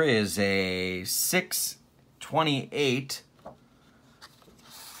delivery is a 628.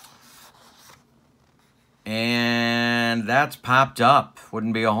 And that's popped up.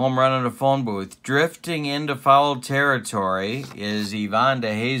 Wouldn't be a home run in a phone booth. Drifting into foul territory is Ivan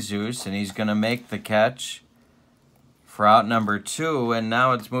DeJesus, and he's going to make the catch for out number 2. And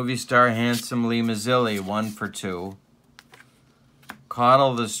now it's movie star handsome Lee Mazzilli, 1 for 2.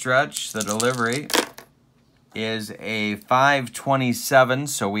 Caudle the stretch. The delivery is a 527,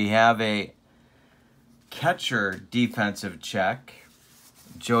 so we have a catcher defensive check.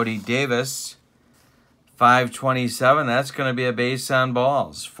 Jody Davis, 527. That's going to be a base on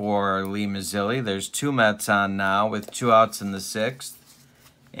balls for Lee Mazzilli. There's 2 Mets on now with 2 outs in the 6th.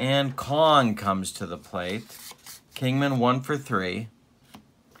 And Kong comes to the plate. Kingman 1 for 3.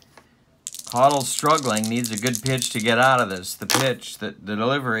 Caudle struggling, needs a good pitch to get out of this. The pitch, the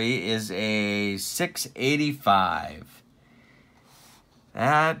delivery is a 685.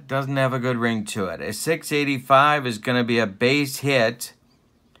 That doesn't have a good ring to it. A 685 is going to be a base hit.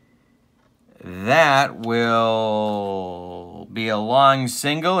 That will be a long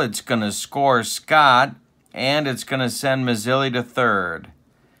single. It's going to score Scott, and it's going to send Mazzilli to third.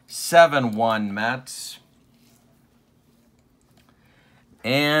 7-1 Mets.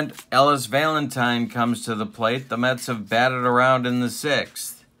 And Ellis Valentine comes to the plate. The Mets have batted around in the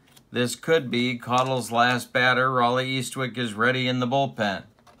 6th. This could be Caudle's last batter. Raleigh Eastwick is ready in the bullpen.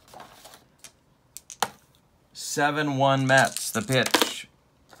 7-1 Mets, the pitch.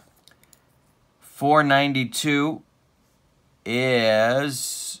 492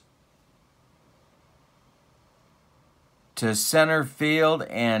 is to center field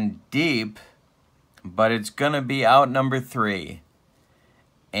and deep, but it's going to be out number 3.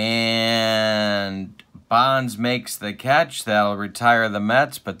 And Bonds makes the catch. That'll retire the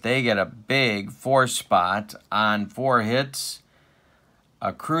Mets, but they get a big 4 spot on 4 hits.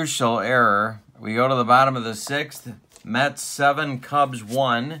 A crucial error. We go to the bottom of the 6th. Mets 7, Cubs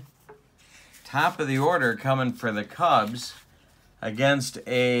 1. Top of the order coming for the Cubs against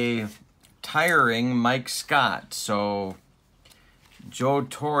a tiring Mike Scott. So Joe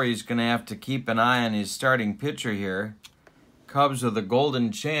Torre's going to have to keep an eye on his starting pitcher here. Cubs with a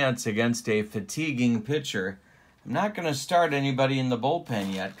golden chance against a fatiguing pitcher. I'm not going to start anybody in the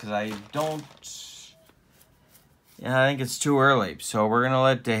bullpen yet because I think it's too early. So we're going to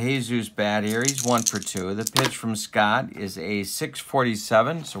let DeJesus bat here. He's 1 for 2. The pitch from Scott is a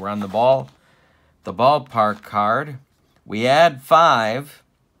 647. So we're on the ballpark card. We add 5.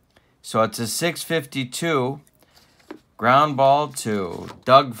 So it's a 652. Ground ball to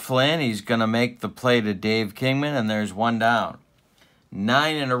Doug Flynn. He's going to make the play to Dave Kingman, and there's 1 down.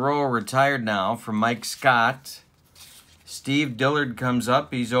 9 in a row retired now from Mike Scott. Steve Dillard comes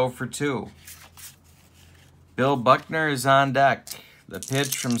up. He's 0 for 2. Bill Buckner is on deck. The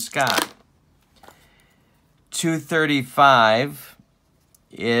pitch from Scott. 235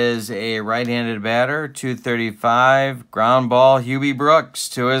 is a right-handed batter. 235, ground ball. Hubie Brooks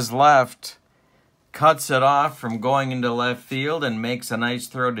to his left. Cuts it off from going into left field and makes a nice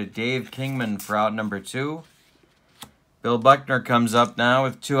throw to Dave Kingman for out number 2. Bill Buckner comes up now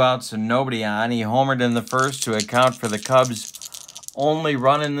with 2 outs and nobody on. He homered in the first to account for the Cubs' only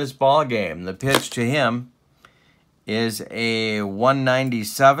run in this ball game. The pitch to him is a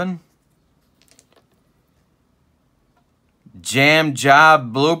 197. Jam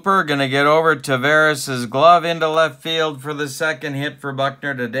job blooper. Going to get over Tavares' glove into left field for the 2nd hit for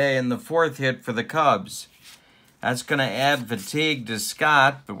Buckner today and the 4th hit for the Cubs. That's going to add fatigue to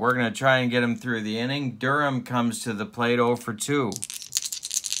Scott, but we're going to try and get him through the inning. Durham comes to the plate 0 for 2.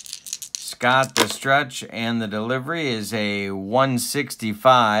 Scott, the stretch, and the delivery is a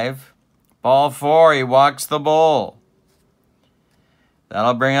 165. Ball 4, he walks the bull.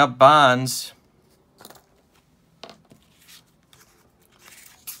 That'll bring up Bonds.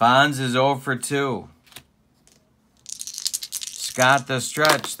 Bonds is 0 for 2. Scott, the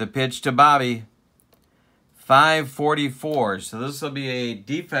stretch, the pitch to Bobby. 544. So this will be a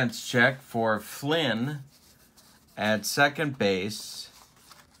defense check for Flynn at second base.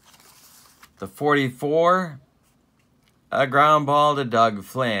 The 44, a ground ball to Doug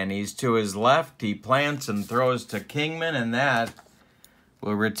Flynn. He's to his left. He plants and throws to Kingman, and that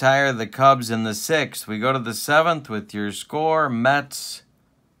will retire the Cubs in the 6th. We go to the 7th with your score. Mets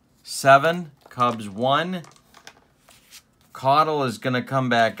 7, Cubs 1. Caudle is going to come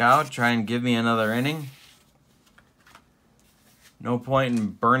back out, try and give me another inning. No point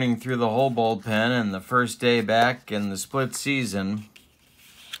in burning through the whole bullpen in the first day back in the split season.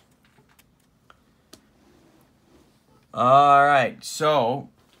 All right, so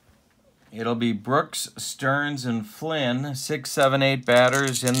it'll be Brooks, Stearns, and Flynn, 6, 7, 8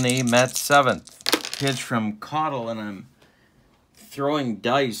 batters in the Mets 7th. Pitch from Caudle, and I'm throwing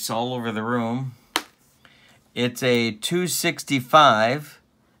dice all over the room. It's a 265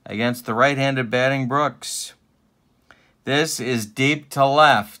 against the right-handed batting Brooks. This is deep to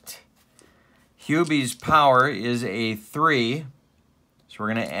left. Hubie's power is a 3, so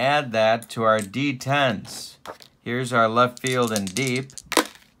we're going to add that to our D10s. Here's our left field and deep.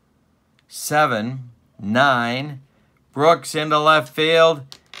 7, 9. Brooks into left field.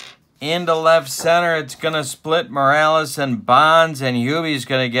 Into left center. It's going to split Morales and Bonds, and Hubie's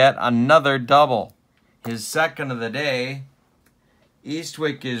going to get another double. His 2nd of the day.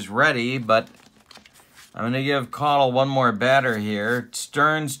 Eastwick is ready, but I'm going to give Caudle one more batter here.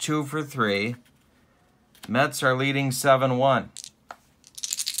 Stearns 2 for 3. Mets are leading 7-1.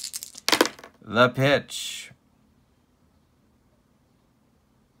 The pitch.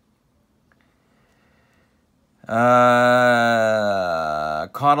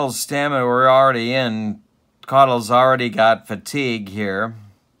 Caudle's stamina, we're already in. Caudle's already got fatigue here.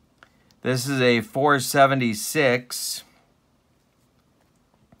 This is a 476.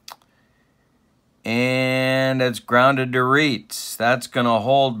 And And it's grounded to Reitz. That's going to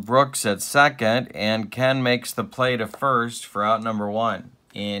hold Brooks at second, and Ken makes the play to first for out number 1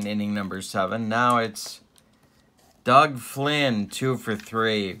 in inning number 7. Now it's Doug Flynn, 2 for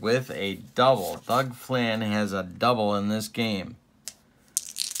 3 with a double. Doug Flynn has a double in this game.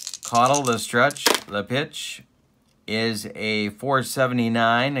 Caudle, the stretch, the pitch is a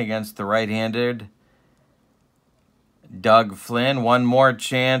 479 against the right-handed Doug Flynn. One more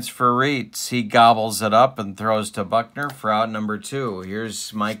chance for Reitz. He gobbles it up and throws to Buckner for out number 2.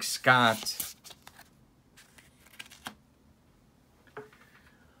 Here's Mike Scott.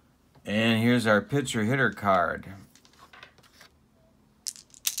 And here's our pitcher-hitter card.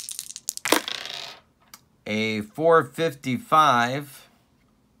 A 455.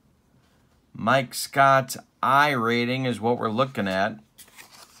 Mike Scott's I rating is what we're looking at.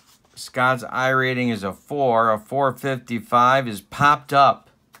 Scott's I rating is a 4. A 455 is popped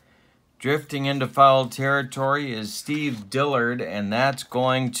up. Drifting into foul territory is Steve Dillard, and that's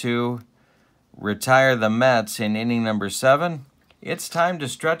going to retire the Mets in inning number 7. It's time to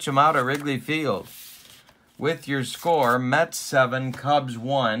stretch them out at Wrigley Field. With your score, Mets 7, Cubs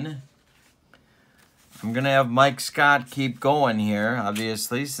 1. I'm going to have Mike Scott keep going here,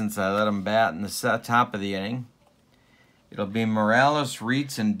 obviously, since I let him bat in the top of the inning. It'll be Morales,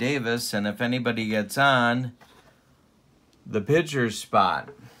 Reitz, and Davis, and if anybody gets on, the pitcher's spot.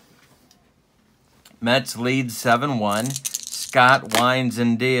 Mets lead 7-1. Scott winds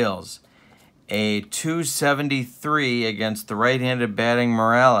and deals. A 273 against the right-handed batting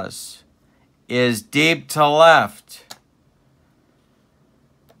Morales. Is deep to left.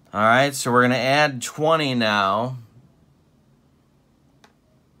 All right, so we're going to add 20 now.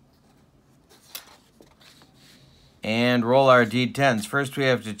 And roll our D10s. First, we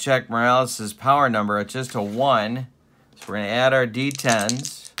have to check Morales' power number. It's just a 1. So we're going to add our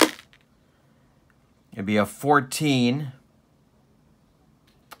D10s. It'd be a 14.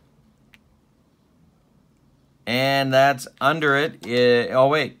 And that's under it. Oh,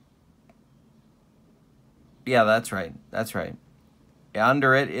 wait. Yeah, that's right. That's right.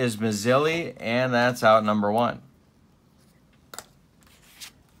 Under it is Mazzilli, and that's out number 1.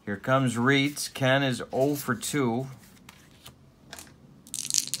 Here comes Reitz. Ken is 0 for 2.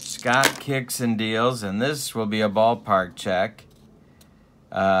 Scott kicks and deals, and this will be a ballpark check.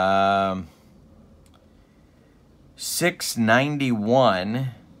 691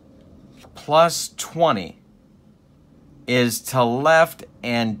 plus 20 is to left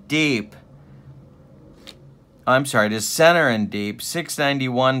and deep. I'm sorry, to center and deep.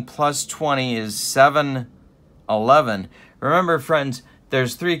 691 plus 20 is 711. Remember, friends,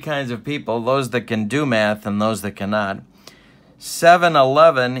 there's 3 kinds of people, those that can do math and those that cannot.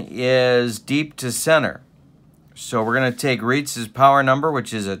 711 is deep to center. So we're going to take Reitz's power number,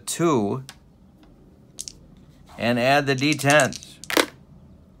 which is a 2, and add the D10s.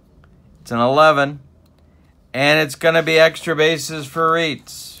 It's an 11, and it's going to be extra bases for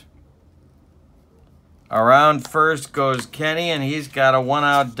Reitz. Around first goes Kenny, and he's got a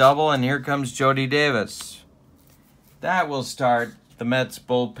 1-out double, and here comes Jody Davis. That will start the Mets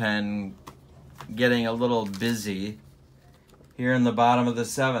bullpen getting a little busy here in the bottom of the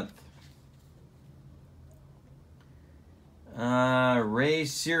 7th. Ray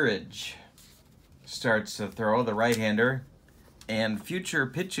Searage starts to throw, the right-hander, and future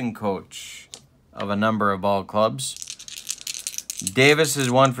pitching coach of a number of ball clubs. Davis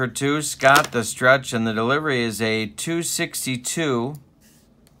is 1 for 2. Scott, the stretch, and the delivery is a 262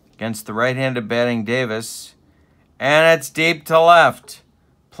 against the right-handed batting Davis. And it's deep to left.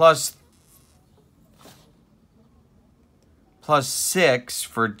 Plus 6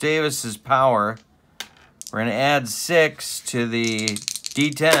 for Davis's power. We're going to add 6 to the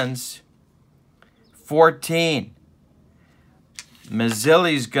D10s. 14.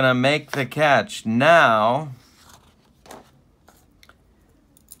 Mazzilli's going to make the catch. Now,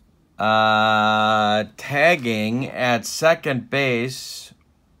 tagging at second base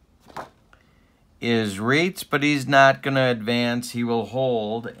is Reitz, but he's not going to advance. He will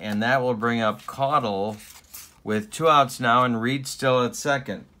hold, and that will bring up Caudle with 2 outs now, and Reitz still at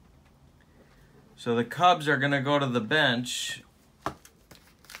second. So the Cubs are going to go to the bench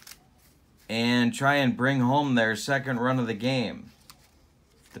and try and bring home their second run of the game.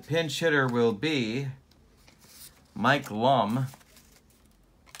 The pinch hitter will be Mike Lum.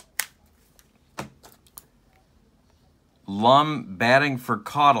 Lum batting for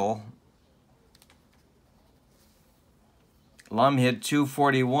Caudle. Lum hit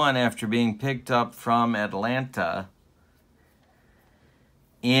 241 after being picked up from Atlanta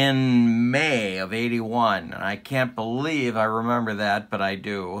in May of '81. I can't believe I remember that, but I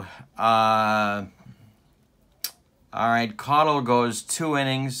do. All right, Krukow goes 2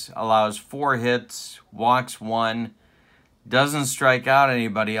 innings, allows 4 hits, walks 1, doesn't strike out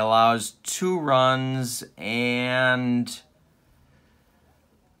anybody, allows 2 runs, and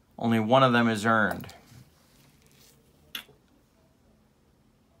only 1 of them is earned.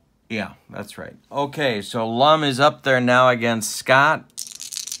 Yeah, that's right. Okay, so Lum is up there now against Scott.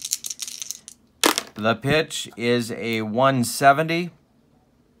 The pitch is a 170.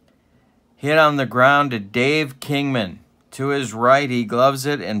 Hit on the ground to Dave Kingman. To his right, he gloves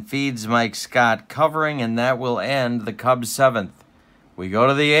it and feeds Mike Scott, covering, and that will end the Cubs' 7th. We go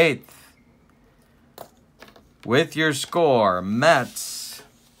to the 8th. With your score, Mets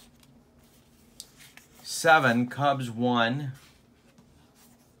 7, Cubs 1.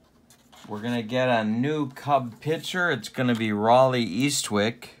 We're going to get a new Cub pitcher. It's going to be Raleigh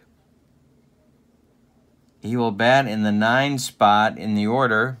Eastwick. He will bat in the 9 spot in the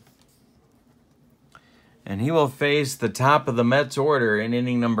order. And he will face the top of the Mets order in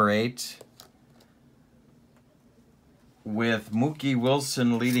inning number 8, with Mookie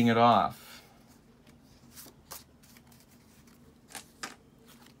Wilson leading it off.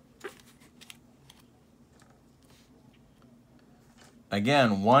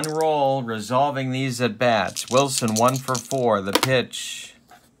 Again, 1 roll resolving these at bats. Wilson 1 for 4. The pitch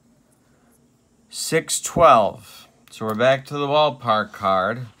 6-12. So we're back to the ballpark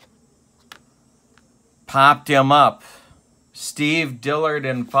card. Popped him up. Steve Dillard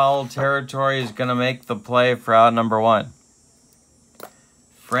in foul territory is going to make the play for out number 1.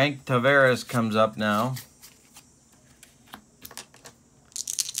 Frank Taveras comes up now.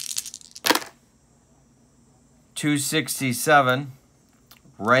 .267.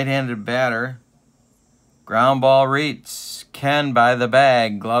 Right-handed batter. Ground ball reads. Ken by the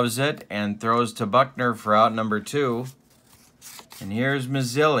bag gloves it and throws to Buckner for out number 2. And here's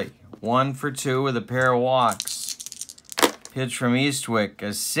Mazzilli. 1 for 2 with a pair of walks. Pitch from Eastwick,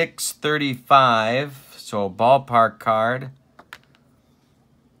 a 6:35, so a ballpark card.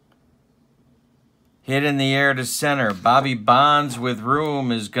 Hit in the air to center. Bobby Bonds with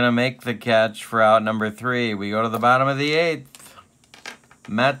room is going to make the catch for out number 3. We go to the bottom of the 8th.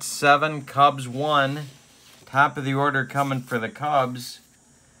 Mets 7, Cubs 1. Top of the order coming for the Cubs.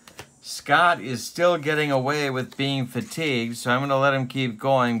 Scott is still getting away with being fatigued, so I'm going to let him keep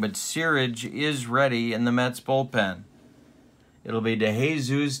going, but Searage is ready in the Mets bullpen. It'll be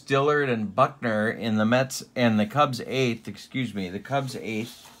DeJesus, Dillard, and Buckner in the Mets and the Cubs' 8th, the Cubs'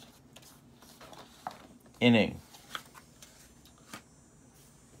 8th inning.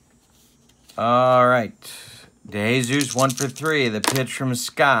 All right. DeJesus 1 for 3. The pitch from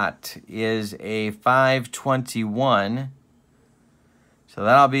Scott is a 5-21. So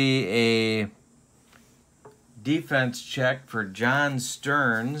that'll be a defense check for John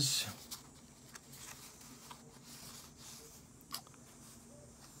Stearns.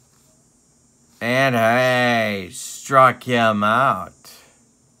 And hey, struck him out.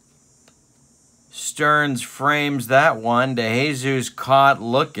 Stearns frames that one. DeJesus caught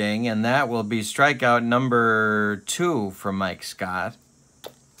looking, and that will be strikeout number 2 for Mike Scott.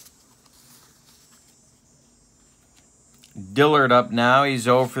 Dillard up now. He's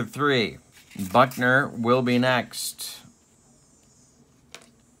 0 for 3. Buckner will be next.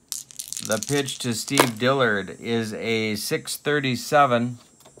 The pitch to Steve Dillard is a 6:37.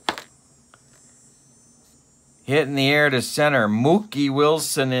 Hit in the air to center. Mookie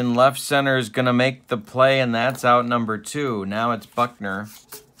Wilson in left center is going to make the play, and that's out number 2. Now it's Buckner.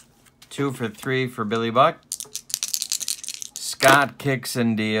 2 for 3 for Billy Buck. Scott kicks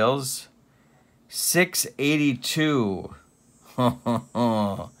and deals. 682.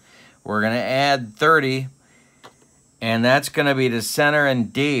 We're going to add 30, and that's going to be to center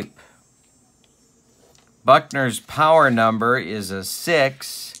and deep. Buckner's power number is a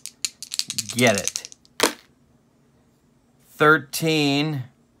 6. Get it. 13.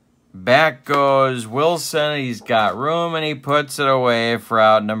 Back goes Wilson. He's got room, and he puts it away for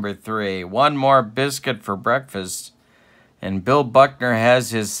out number 3. One more biscuit for breakfast, and Bill Buckner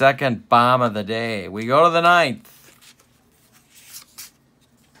has his second bomb of the day. We go to the 9th.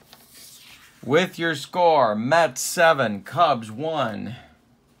 With your score, Mets 7, Cubs 1.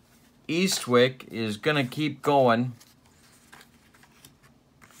 Eastwick is going to keep going.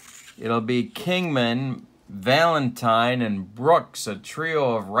 It'll be Kingman, Valentine, and Brooks, a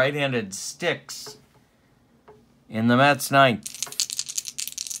trio of right-handed sticks in the Mets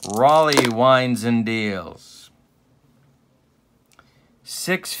 9th. Raleigh winds and deals.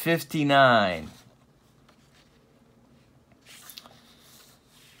 6:59.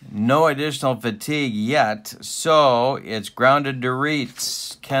 No additional fatigue yet, so it's grounded to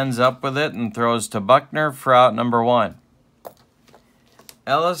Reitz. Ken's up with it and throws to Buckner for out number 1.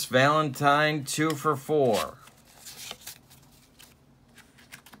 Ellis Valentine 2 for 4.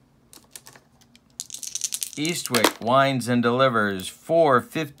 Eastwick winds and delivers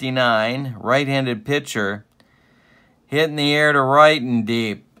 459. Right-handed pitcher. Hit in the air to right and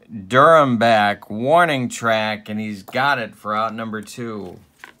deep. Durham back, warning track, and he's got it for out number 2.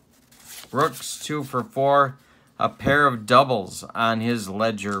 Brooks 2 for 4. A pair of doubles on his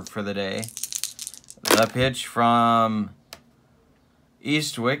ledger for the day. The pitch from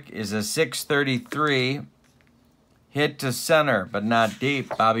Eastwick is a 6.33. Hit to center, but not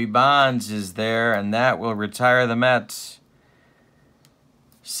deep. Bobby Bonds is there, and that will retire the Mets.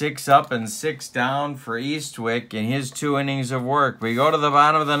 6 up and 6 down for Eastwick in his 2 innings of work. We go to the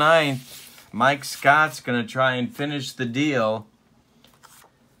bottom of the 9th. Mike Scott's going to try and finish the deal.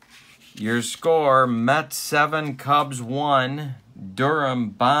 Your score, Mets 7, Cubs 1.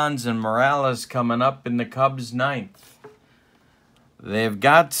 Durham, Bonds, and Morales coming up in the Cubs 9th. They've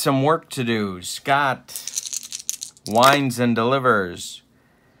got some work to do. Scott winds and delivers.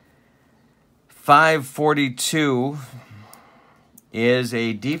 542 is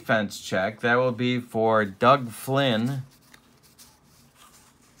a defense check. That will be for Doug Flynn.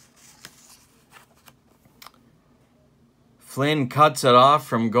 Flynn cuts it off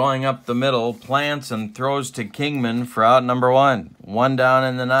from going up the middle, plants and throws to Kingman for out number 1. 1 down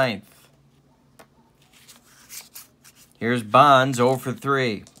in the 9th. Here's Bonds 0 for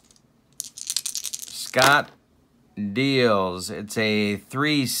 3. Scott deals. It's a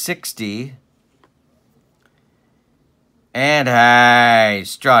 360. And I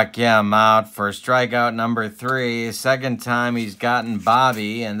struck him out for strikeout number 3. Second time he's gotten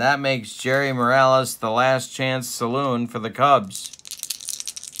Bobby, and that makes Jerry Morales the last chance saloon for the Cubs.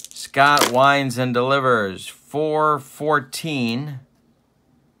 Scott winds and delivers 4-14.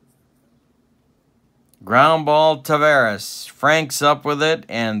 Ground ball Taveras. Frank's up with it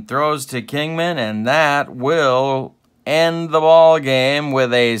and throws to Kingman, and that will end the ball game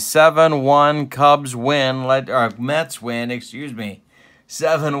with a 7-1 Cubs win, or Mets win, excuse me.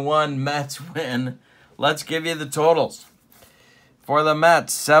 7-1 Mets win. Let's give you the totals. For the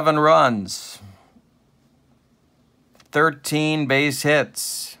Mets, 7 runs, 13 base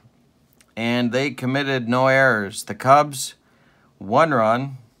hits, and they committed no errors. The Cubs, 1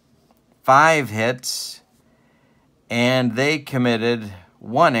 run, 5 hits, and they committed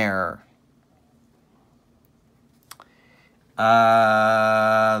 1 error.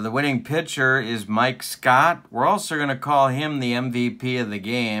 The winning pitcher is Mike Scott. We're also going to call him the MVP of the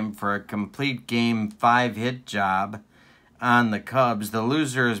game for a complete game 5-hit job on the Cubs. The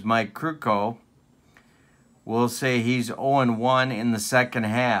loser is Mike Krukow. We'll say he's 0-1 in the second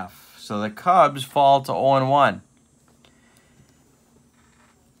half. So the Cubs fall to 0-1.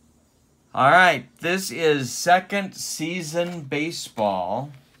 All right, this is second season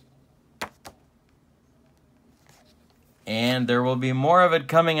baseball. And there will be more of it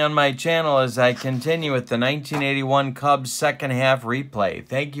coming on my channel as I continue with the 1981 Cubs second half replay.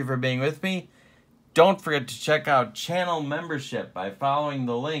 Thank you for being with me. Don't forget to check out channel membership by following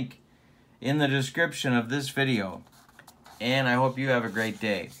the link in the description of this video. And I hope you have a great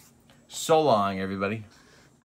day. So long, everybody.